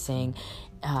all-embracing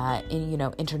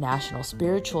international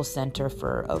spiritual center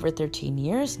for over 13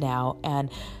 years now. And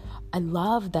I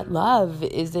love that love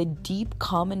is a deep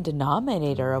common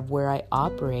denominator of where I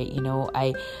operate.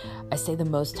 I say the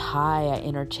Most High, I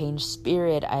interchange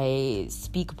spirit, I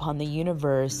speak upon the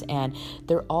universe, and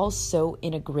they're all so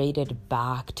integrated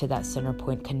back to that center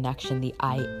point connection, the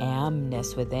I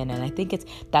amness within. And I think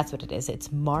that's what it is.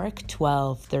 It's Mark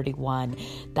 12:31,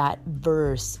 that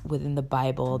verse within the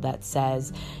Bible that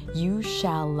says, "You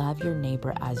shall love your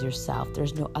neighbor as yourself.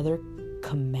 There's no other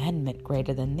commandment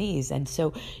greater than these." And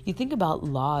so you think about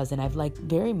laws, and I've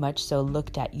very much so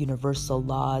looked at universal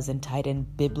laws and tied in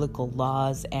biblical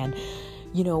laws. And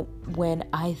when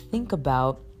I think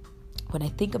about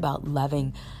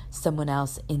loving someone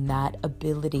else in that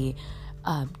ability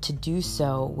to do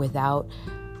so without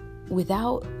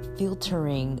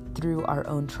filtering through our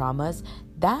own traumas,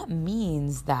 that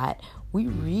means that we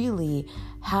really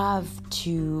have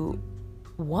to,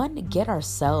 one, get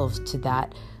ourselves to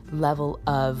that level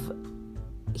of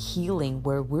healing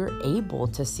where we're able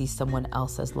to see someone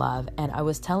else's love. And I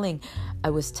was telling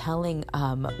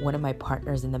one of my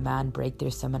partners in the Man Breakthrough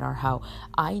Seminar how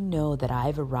I know that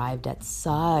I've arrived at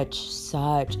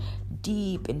such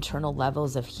deep internal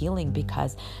levels of healing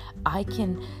because I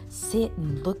can sit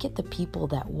and look at the people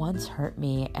that once hurt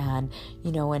me and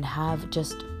have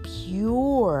just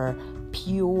pure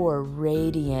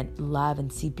radiant love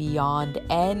and see beyond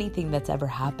anything that's ever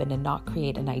happened, and not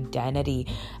create an identity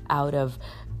out of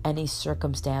any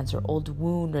circumstance or old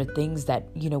wound or things that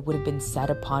would have been said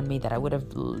upon me that I would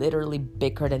have literally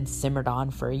bickered and simmered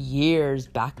on for years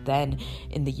back then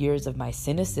in the years of my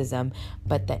cynicism.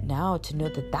 But that now to know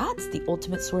that that's the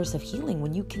ultimate source of healing,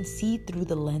 when you can see through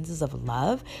the lenses of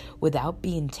love without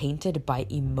being tainted by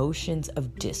emotions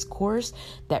of discourse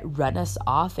that run us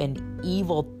off in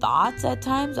evil thoughts at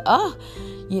times.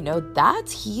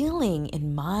 That's healing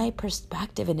in my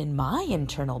perspective and in my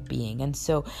internal being. And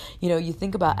so, you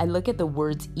think about, I look at the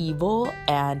words evil,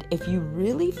 and if you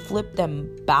really flip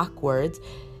them backwards,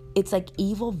 it's like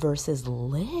evil versus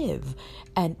live.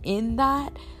 And in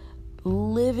that,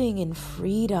 living in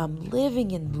freedom,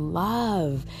 living in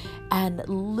love, and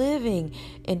living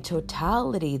in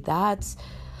totality, that's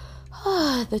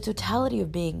the totality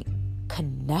of being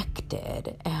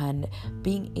connected and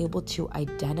being able to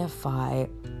identify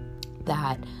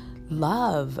that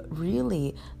love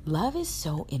is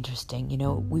so interesting.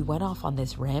 We went off on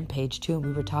this rampage too, and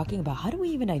we were talking about how do we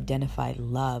even identify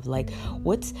love? Like,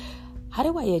 how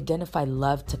do I identify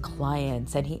love to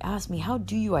clients? And he asked me, how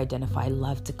do you identify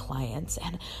love to clients?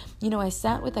 And, I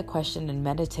sat with that question and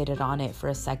meditated on it for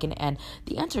a second, and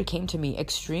the answer came to me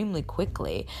extremely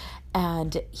quickly.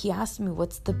 And he asked me,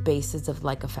 what's the basis of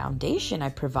like a foundation I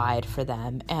provide for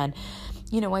them? And,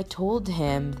 I told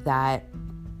him that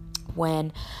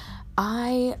when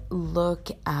I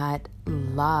look at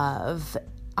love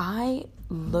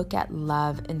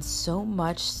in so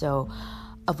much so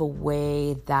of a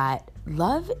way that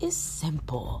love is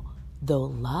simple, though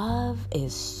love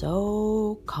is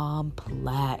so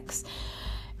complex.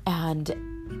 And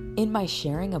in my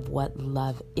sharing of what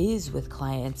love is with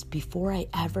clients, before I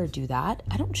ever do that,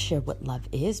 I don't share what love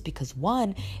is because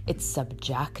one, it's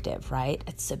subjective, right?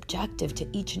 It's subjective to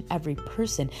each and every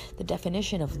person. The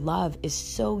definition of love is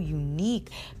so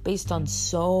unique based on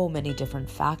so many different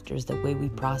factors, the way we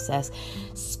process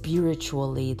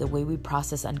spiritually, the way we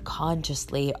process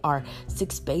unconsciously our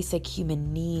 6 basic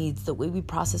human needs, the way we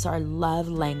process our love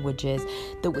languages,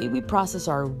 the way we process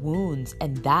our wounds.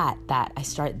 And that I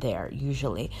start there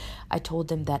usually. I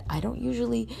told him that I don't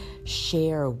usually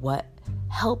share what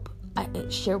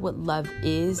love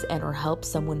is and or help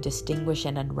someone distinguish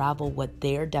and unravel what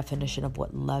their definition of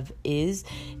what love is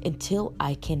until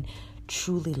I can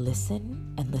truly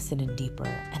listen and listen in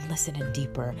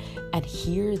deeper and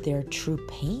hear their true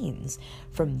pains.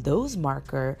 From those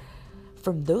markers,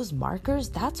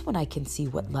 that's when I can see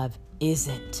what love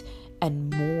isn't, and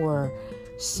more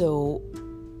so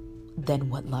than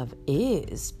what love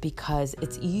is, because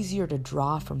it's easier to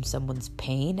draw from someone's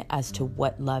pain as to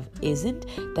what love isn't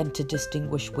than to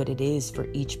distinguish what it is for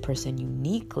each person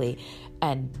uniquely.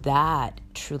 And that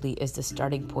truly is the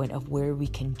starting point of where we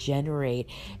can generate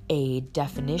a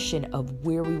definition of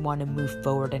where we want to move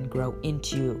forward and grow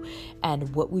into,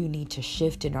 and what we need to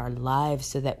shift in our lives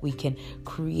so that we can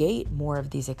create more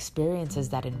of these experiences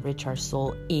that enrich our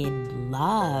soul in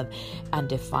love and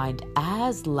defined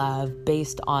as love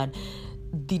based on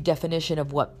the definition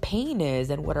of what pain is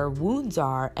and what our wounds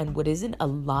are and what isn't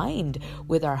aligned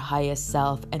with our highest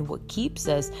self and what keeps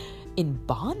us in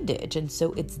bondage. And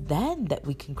so it's then that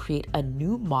we can create a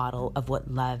new model of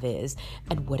what love is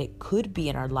and what it could be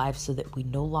in our lives, so that we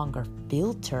no longer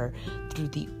filter through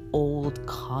the old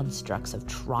constructs of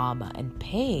trauma and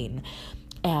pain.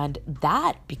 And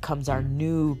that becomes our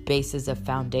new basis of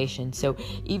foundation. So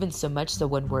even so much so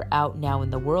when we're out now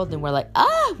in the world and we're like,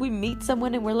 we meet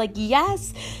someone and we're like,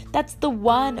 yes, that's the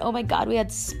one. Oh my God, we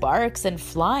had sparks and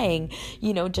flying,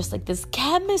 just like this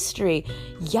chemistry.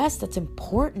 Yes, that's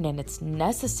important and it's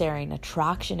necessary, and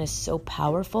attraction is so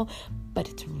powerful. But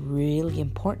it's really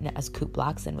important, as Kute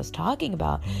Blackson was talking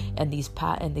about in these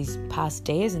past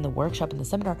days in the workshop and the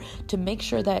seminar, to make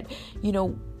sure that,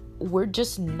 we're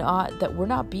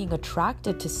not being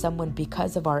attracted to someone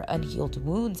because of our unhealed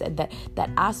wounds, and that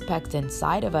aspect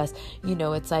inside of us,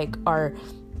 it's like our,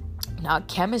 not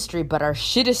chemistry, but our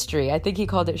shitistry. I think he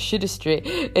called it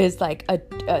shitistry, is like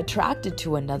attracted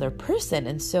to another person.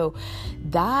 And so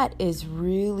that is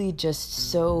really just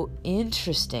so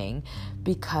interesting,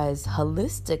 because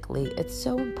holistically it's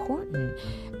so important.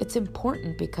 It's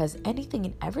important because anything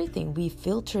and everything we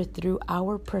filter through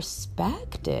our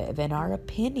perspective and our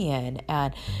opinion.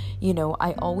 And,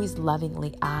 I always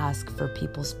lovingly ask for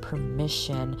people's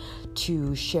permission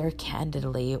to share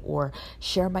candidly or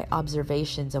share my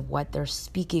observations of what they're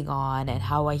speaking on and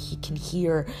how I can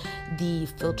hear the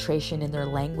filtration in their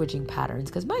languaging patterns.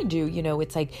 Because mind you,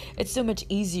 it's like, it's so much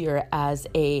easier as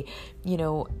a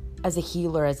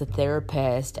healer, as a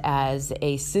therapist, as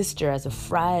a sister, as a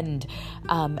friend,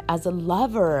 as a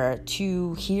lover,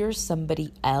 to hear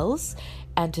somebody else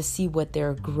and to see what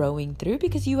they're growing through,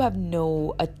 because you have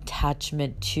no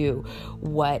attachment to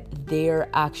what they're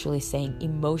actually saying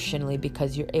emotionally,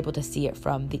 because you're able to see it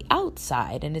from the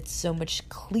outside, and it's so much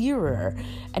clearer.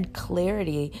 And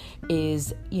clarity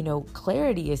is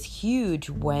huge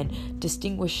when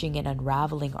distinguishing and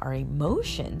unraveling our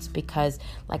emotions, because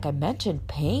like I mentioned,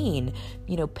 pain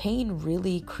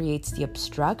really creates the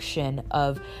obstruction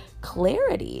of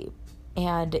clarity.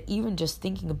 And even just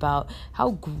thinking about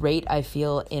how great I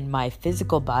feel in my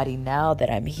physical body now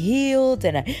that I'm healed,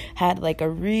 and I had like a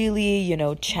really,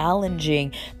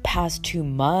 challenging past 2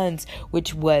 months,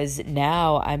 which was,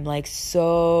 now I'm like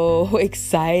so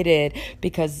excited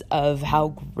because of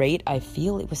how great I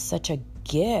feel. It was such a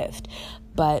gift.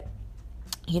 But,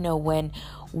 when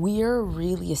we're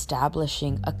really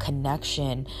establishing a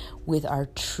connection with our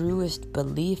truest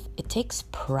belief, it takes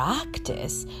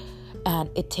practice.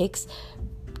 And it takes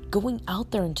going out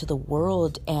there into the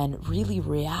world and really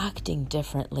reacting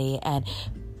differently and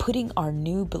putting our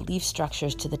new belief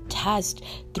structures to the test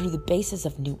through the basis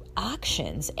of new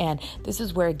actions. And this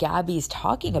is where Gabby's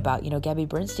talking about, Gabby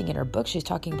Bernstein in her book, she's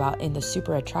talking about in The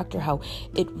Super Attractor, how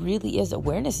it really is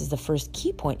awareness is the first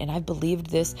key point. And I've believed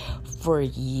this for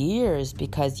years,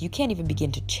 because you can't even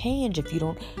begin to change if you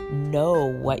don't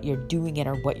know what you're doing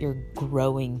or what you're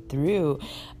growing through.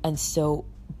 And so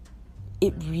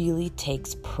it really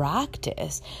takes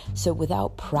practice. So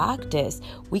without practice,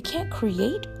 we can't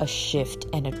create a shift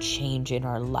and a change in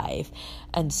our life.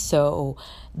 And so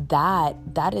that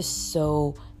is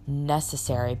so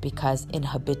necessary, because in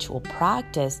habitual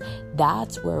practice,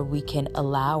 that's where we can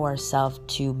allow ourselves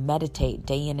to meditate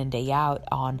day in and day out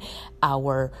on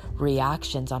our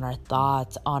reactions, on our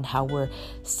thoughts, on how we're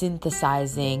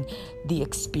synthesizing the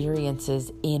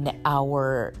experiences in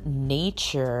our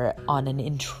nature on an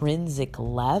intrinsic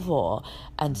level.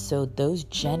 And so those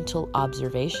gentle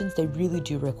observations, they really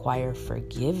do require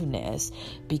forgiveness,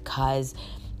 because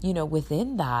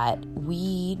within that,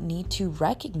 we need to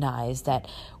recognize that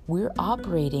we're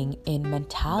operating in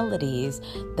mentalities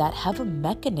that have a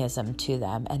mechanism to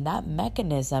them. And that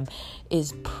mechanism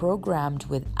is programmed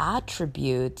with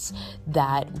attributes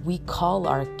that we call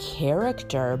our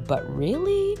character. But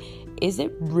really, is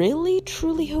it really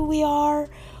truly who we are?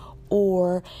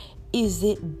 Or is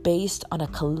it based on a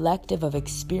collective of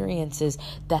experiences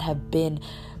that have been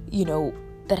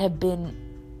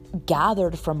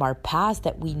gathered from our past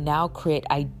that we now create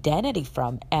identity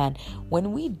from? And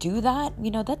when we do that,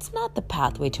 that's not the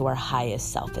pathway to our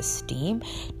highest self-esteem,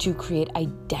 to create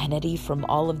identity from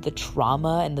all of the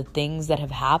trauma and the things that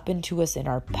have happened to us in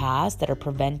our past that are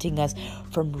preventing us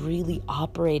from really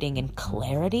operating in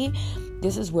clarity.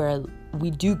 This is where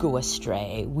we do go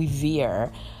astray, we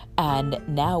veer, and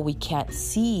now we can't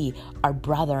see our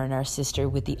brother and our sister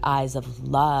with the eyes of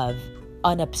love,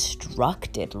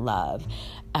 unobstructed love.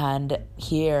 And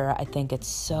here, I think it's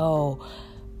so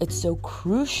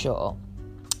crucial.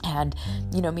 And,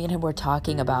 me and him were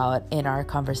talking about in our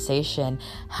conversation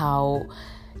how,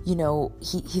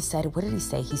 he said, what did he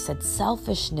say? He said,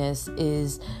 selfishness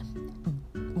is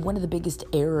one of the biggest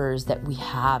errors that we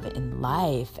have in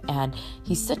life. And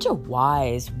he's such a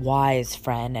wise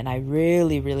friend. And I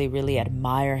really, really, really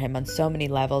admire him on so many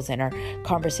levels in our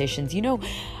conversations.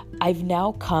 I've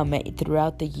now come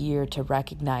throughout the year to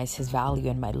recognize his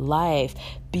value in my life,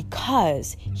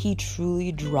 because he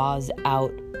truly draws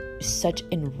out such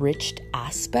enriched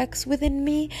aspects within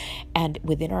me and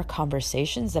within our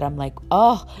conversations that I'm like,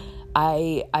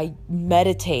 I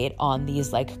meditate on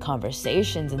these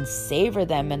conversations and savor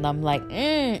them, and I'm like,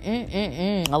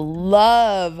 I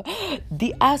love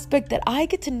the aspect that I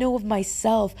get to know of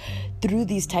myself through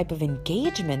these type of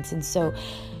engagements. And so,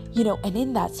 and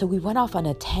in that, so we went off on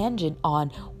a tangent on,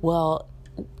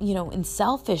 in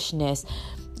selfishness,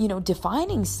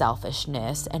 defining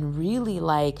selfishness and really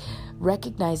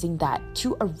recognizing that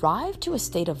to arrive to a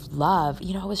state of love,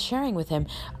 I was sharing with him,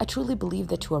 I truly believe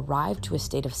that to arrive to a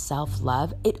state of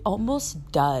self-love, it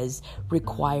almost does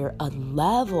require a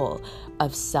level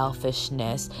of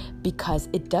selfishness, because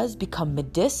it does become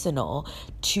medicinal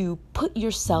to put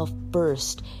yourself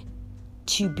first,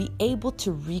 to be able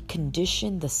to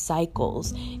recondition the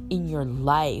cycles in your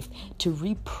life, to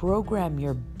reprogram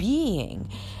your being,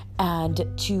 and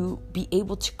to be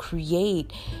able to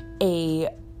create a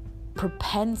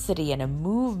propensity and a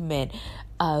movement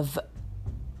of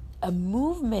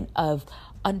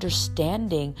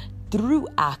understanding through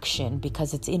action,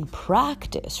 because it's in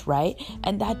practice, right?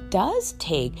 And that does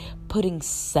take putting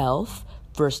self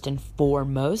first and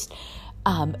foremost,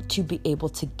 to be able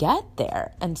to get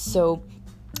there. And so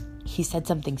he said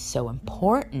something so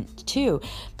important too,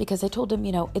 because I told him,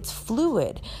 it's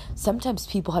fluid. Sometimes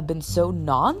people have been so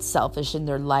non-selfish in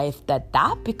their life that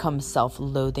becomes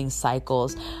self-loathing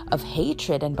cycles of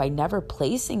hatred. And by never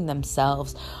placing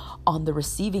themselves on the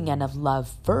receiving end of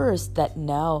love first, that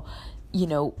now,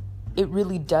 it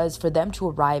really does, for them to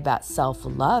arrive at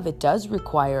self-love, it does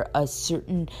require a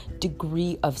certain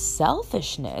degree of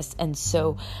selfishness. And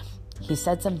so he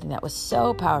said something that was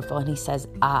so powerful, and he says,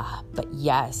 but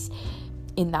yes,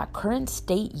 in that current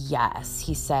state, yes,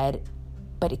 he said,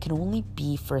 but it can only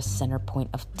be for a center point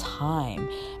of time,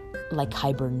 like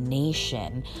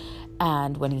hibernation.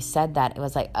 And when he said that, it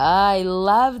was like, I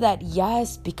love that,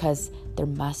 yes, because there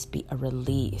must be a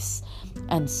release.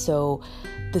 And so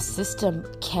the system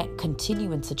can't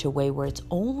continue in such a way where it's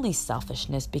only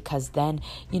selfishness, because then,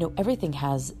 everything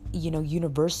has,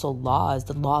 universal laws,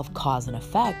 the law of cause and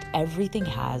effect. Everything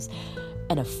has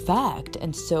an effect.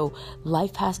 And so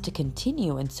life has to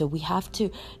continue. And so we have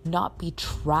to not be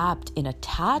trapped in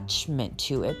attachment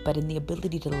to it, but in the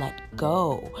ability to let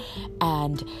go.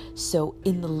 And so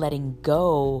in the letting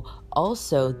go,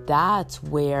 also, that's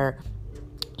where,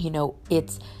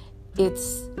 it's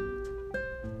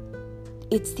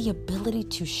the ability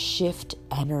to shift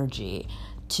energy,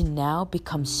 to now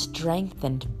become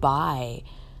strengthened by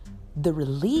the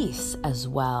release as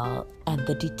well, and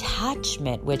the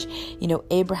detachment, which,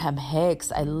 Abraham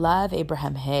Hicks, I love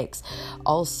Abraham Hicks.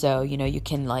 Also, you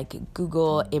can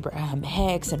Google Abraham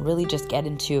Hicks and really just get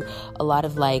into a lot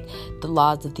of the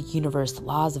laws of the universe, the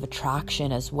laws of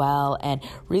attraction as well, and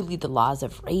really the laws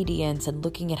of radiance, and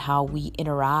looking at how we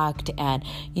interact. And,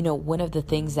 one of the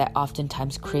things that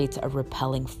oftentimes creates a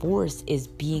repelling force is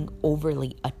being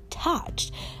overly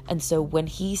attached. And so when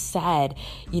he said,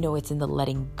 it's in the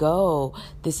letting go,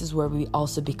 this is where we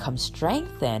also become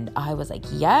strengthened, I was like,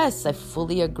 yes, I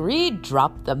fully agree.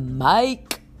 Drop the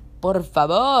mic, por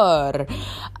favor.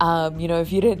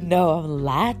 If you didn't know, I'm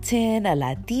Latin, a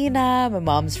Latina. My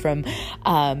mom's from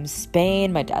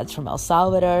Spain. My dad's from El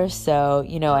Salvador. So,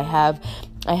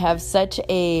 I have such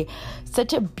a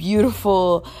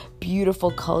beautiful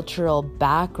cultural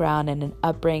background and an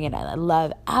upbringing, and I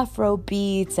love Afro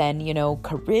beats and,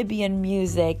 Caribbean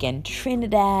music and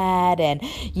Trinidad and,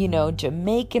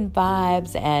 Jamaican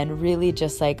vibes, and really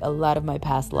just a lot of my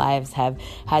past lives have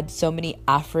had so many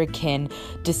African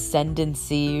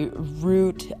descendancy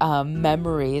root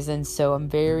memories, and so I'm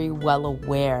very well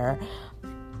aware.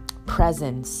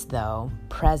 Presence,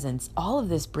 all of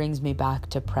this brings me back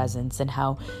to presence and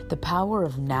how the power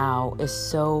of now is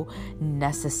so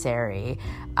necessary,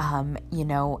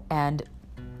 and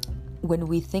when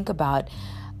we think about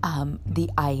the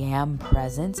I am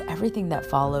presence, everything that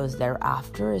follows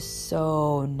thereafter is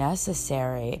so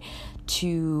necessary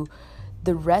to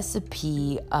the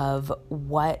recipe of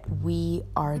what we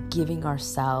are giving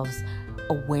ourselves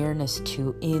awareness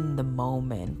to in the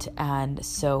moment. And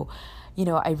so,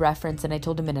 I referenced, and I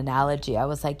told him an analogy. I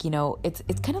was like,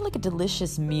 it's kind of like a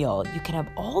delicious meal. You can have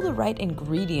all the right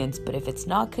ingredients, but if it's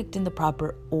not cooked in the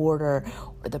proper order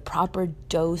or the proper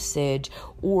dosage,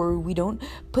 or we don't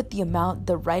put the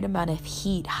right amount of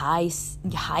heat, high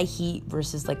heat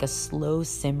versus a slow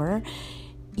simmer,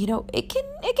 it can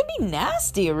be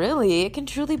nasty, really. It can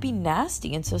truly be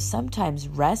nasty. And so sometimes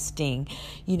resting,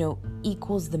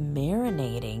 equals the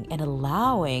marinating and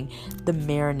allowing the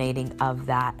marinating of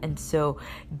that. And so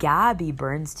Gabby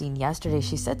Bernstein yesterday,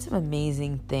 she said some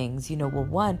amazing things.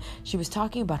 One, she was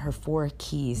talking about her 4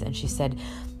 keys, and she said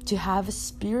to have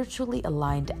spiritually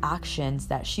aligned actions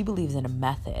that she believes in a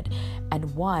method.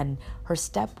 And her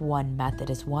step 1 method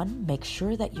is make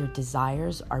sure that your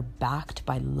desires are backed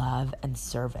by love and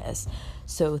service.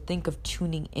 So think of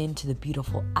tuning into the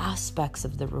beautiful aspects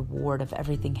of the reward of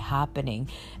everything happening,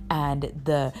 and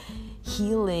the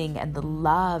healing and the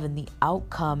love and the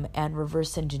outcome, and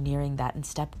reverse engineering that. And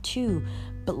step 2,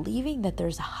 believing that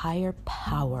there's a higher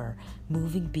power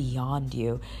moving beyond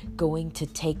you, going to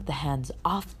take the hands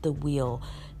off the wheel.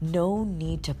 No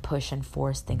need to push and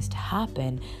force things to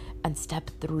happen. And step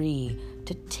 3,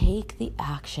 to take the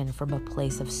action from a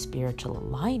place of spiritual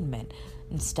alignment.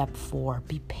 And step 4,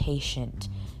 be patient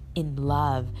in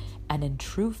love and in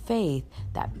true faith.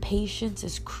 That patience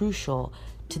is crucial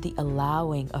to the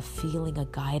allowing of feeling a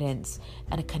guidance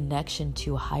and a connection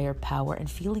to a higher power,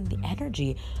 and feeling the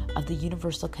energy of the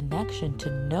universal connection, to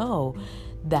know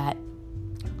that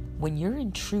when you're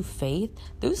in true faith,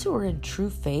 those who are in true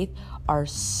faith are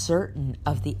certain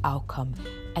of the outcome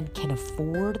and can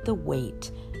afford the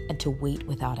wait, and to wait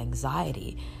without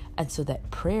anxiety. And so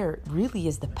that prayer really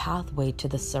is the pathway to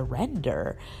the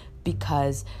surrender,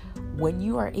 because when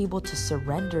you are able to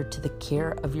surrender to the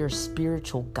care of your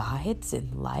spiritual guides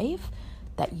in life,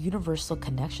 that universal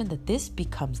connection, that this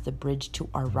becomes the bridge to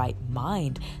our right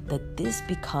mind, that this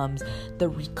becomes the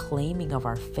reclaiming of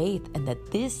our faith, and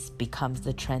that this becomes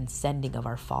the transcending of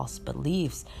our false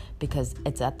beliefs, because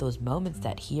it's at those moments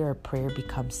that here prayer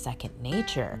becomes second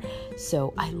nature.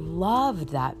 So I loved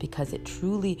that, because it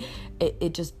truly,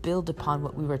 it just built upon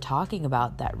what we were talking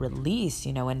about, that release,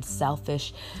 and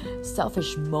selfish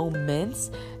moments,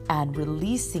 and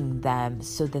releasing them,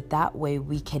 so that way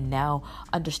we can now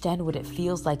understand what it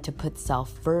feels like to put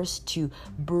self first, to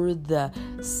birth the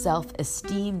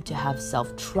self-esteem, to have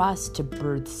self-trust, to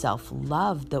birth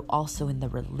self-love. Though also in the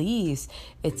release,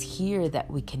 it's here that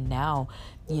we can now,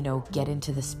 get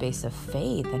into the space of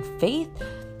faith. And faith,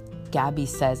 Gabby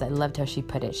says, I loved how she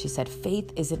put it. She said,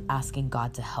 faith isn't asking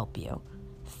God to help you.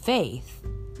 faith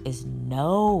is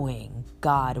knowing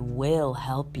God will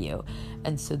help you.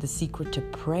 And so the secret to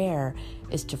prayer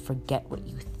is to forget what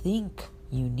you think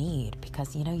you need,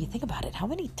 because you think about it, how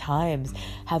many times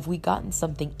have we gotten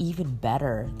something even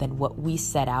better than what we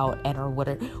set out and or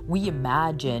what we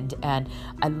imagined? And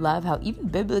I love how even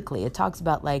biblically it talks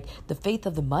about like the faith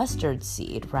of the mustard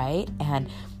seed, right? And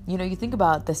you think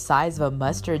about the size of a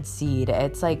mustard seed,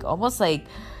 it's like almost like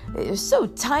it's so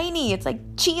tiny, it's like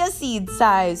chia seed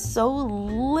size, so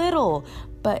little.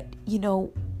 But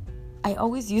I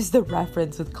always use the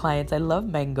reference with clients. I love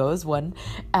mangoes one,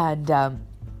 and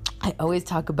I always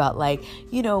talk about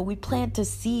we plant a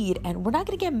seed and we're not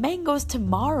going to get mangoes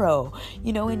tomorrow,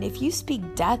 and if you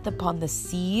speak death upon the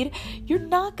seed, you're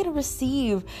not going to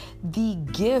receive the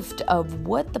gift of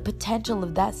what the potential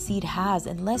of that seed has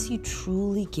unless you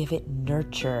truly give it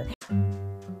nurture.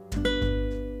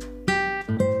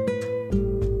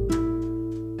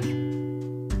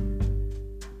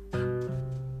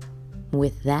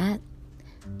 With that,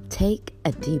 take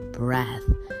a deep breath.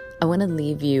 I want to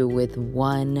leave you with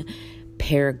one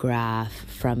paragraph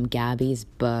from Gabby's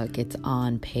book. It's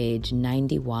on page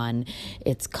 91.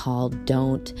 It's called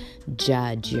Don't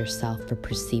Judge Yourself for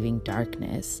Perceiving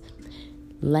Darkness.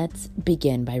 Let's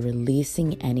begin by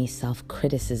releasing any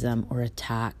self-criticism or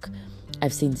attack.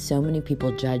 I've seen so many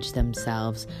people judge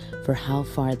themselves for how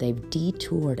far they've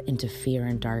detoured into fear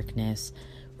and darkness.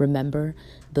 Remember,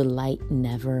 the light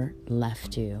never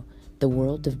left you. The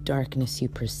world of darkness you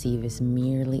perceive is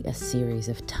merely a series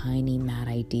of tiny mad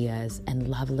ideas and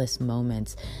loveless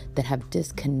moments that have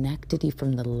disconnected you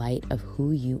from the light of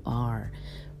who you are.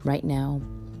 Right now,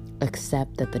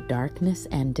 accept that the darkness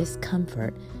and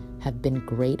discomfort have been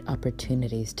great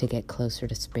opportunities to get closer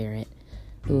to Spirit.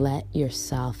 Let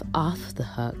yourself off the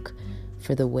hook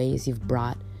for the ways you've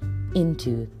brought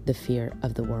into the fear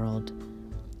of the world.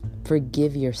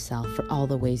 Forgive yourself for all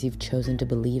the ways you've chosen to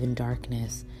believe in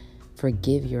darkness.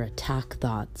 Forgive your attack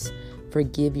thoughts.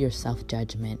 Forgive your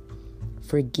self-judgment.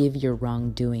 Forgive your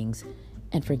wrongdoings.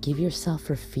 And forgive yourself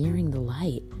for fearing the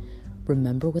light.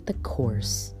 Remember what the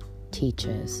Course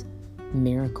teaches.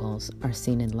 Miracles are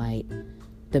seen in light.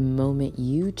 The moment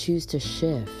you choose to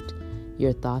shift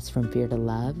your thoughts from fear to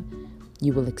love,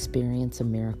 you will experience a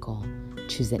miracle.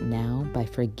 Choose it now by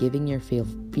forgiving your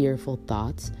fearful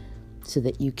thoughts so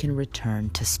that you can return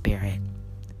to Spirit.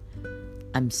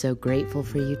 I'm so grateful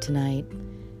for you tonight,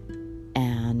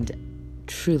 and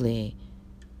truly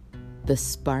the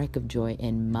spark of joy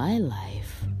in my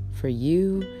life for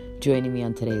you joining me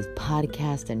on today's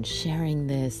podcast and sharing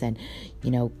this and,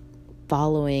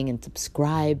 following and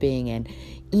subscribing and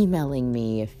emailing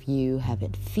me if you have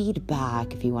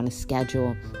feedback, if you want to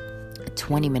schedule a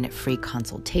 20-minute free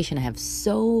consultation. I have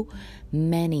so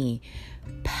many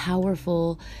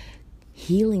powerful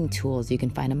healing tools you can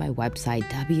find on my website,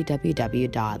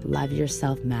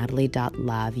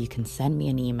 www.loveyourselfmadly.love. You can send me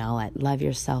an email at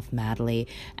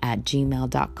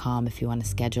loveyourselfmadly@gmail.com if you want to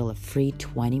schedule a free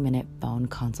 20-minute phone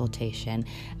consultation.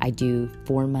 I do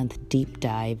 4-month deep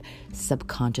dive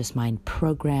subconscious mind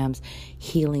programs,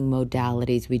 healing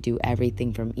modalities. We do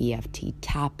everything from EFT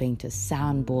tapping to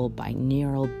sound bowl,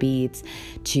 binaural beats,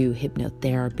 to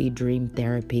hypnotherapy, dream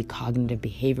therapy, cognitive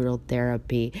behavioral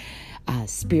therapy,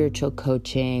 spiritual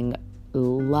coaching,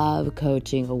 love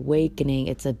coaching, awakening.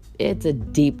 It's a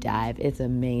deep dive. It's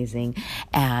amazing.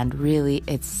 And really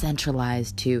it's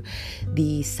centralized to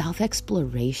the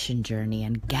self-exploration journey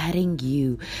and getting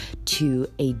you to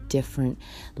a different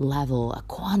level, a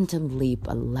quantum leap,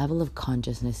 a level of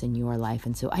consciousness in your life.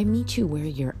 And so I meet you where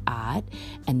you're at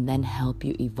and then help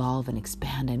you evolve and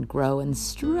expand and grow and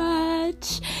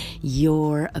stretch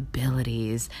your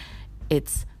abilities.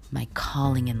 It's my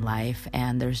calling in life,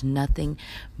 and there's nothing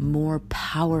more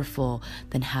powerful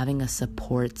than having a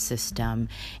support system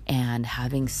and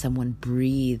having someone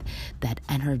breathe that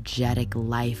energetic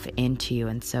life into you.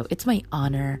 And so it's my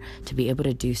honor to be able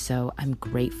to do so. I'm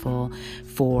grateful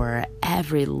for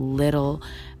every little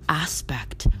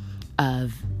aspect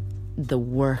of the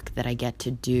work that I get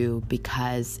to do,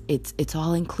 because it's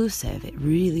all inclusive. It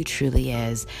really truly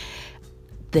is.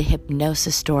 The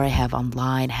hypnosis store I have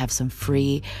online, I have some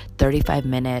free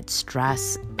 35-minute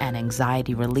stress and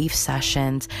anxiety relief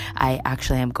sessions. I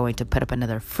actually am going to put up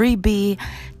another freebie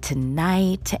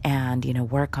tonight and,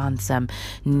 work on some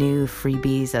new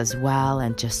freebies as well,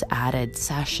 and just added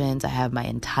sessions. I have my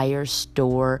entire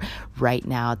store right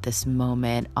now at this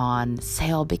moment on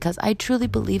sale, because I truly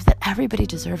believe that everybody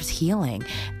deserves healing.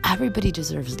 Everybody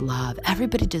deserves love.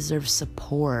 Everybody deserves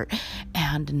support.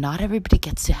 And not everybody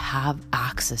gets to have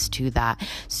access to that.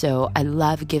 So I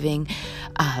love giving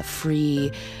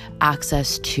free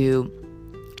access to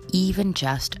even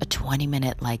just a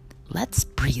 20-minute, let's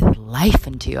breathe life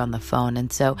into you on the phone.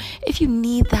 And so if you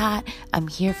need that, I'm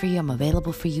here for you. I'm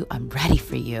available for you. I'm ready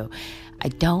for you. I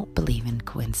don't believe in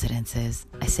coincidences.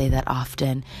 I say that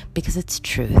often because it's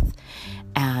truth.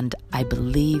 And I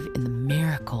believe in the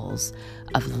miracles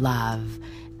of love.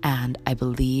 And I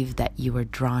believe that you were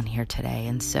drawn here today.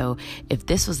 And so if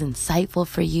this was insightful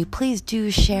for you, please do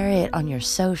share it on your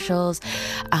socials.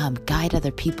 Guide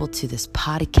other people to this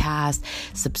podcast.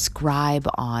 Subscribe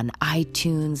on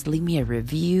iTunes. Leave me a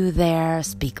review there.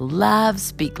 Speak love,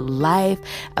 speak life.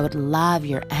 I would love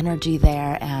your energy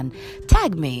there. And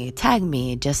tag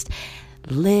me. Just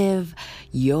live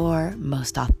your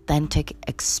most authentic,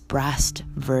 expressed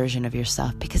version of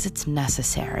yourself because it's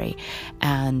necessary.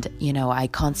 And, I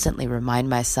constantly remind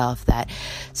myself that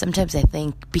sometimes I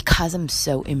think because I'm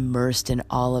so immersed in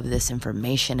all of this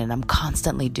information and I'm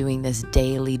constantly doing this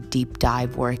daily deep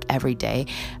dive work every day,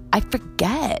 I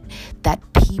forget that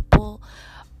people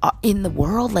in the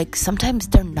world, sometimes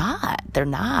they're not,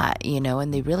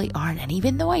 and they really aren't. And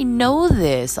even though I know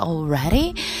this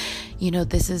already,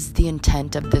 this is the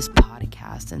intent of this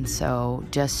podcast. And so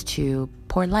just to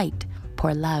pour light,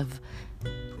 pour love,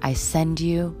 I send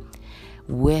you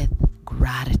with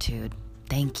gratitude.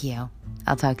 Thank you.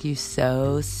 I'll talk to you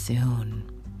so soon.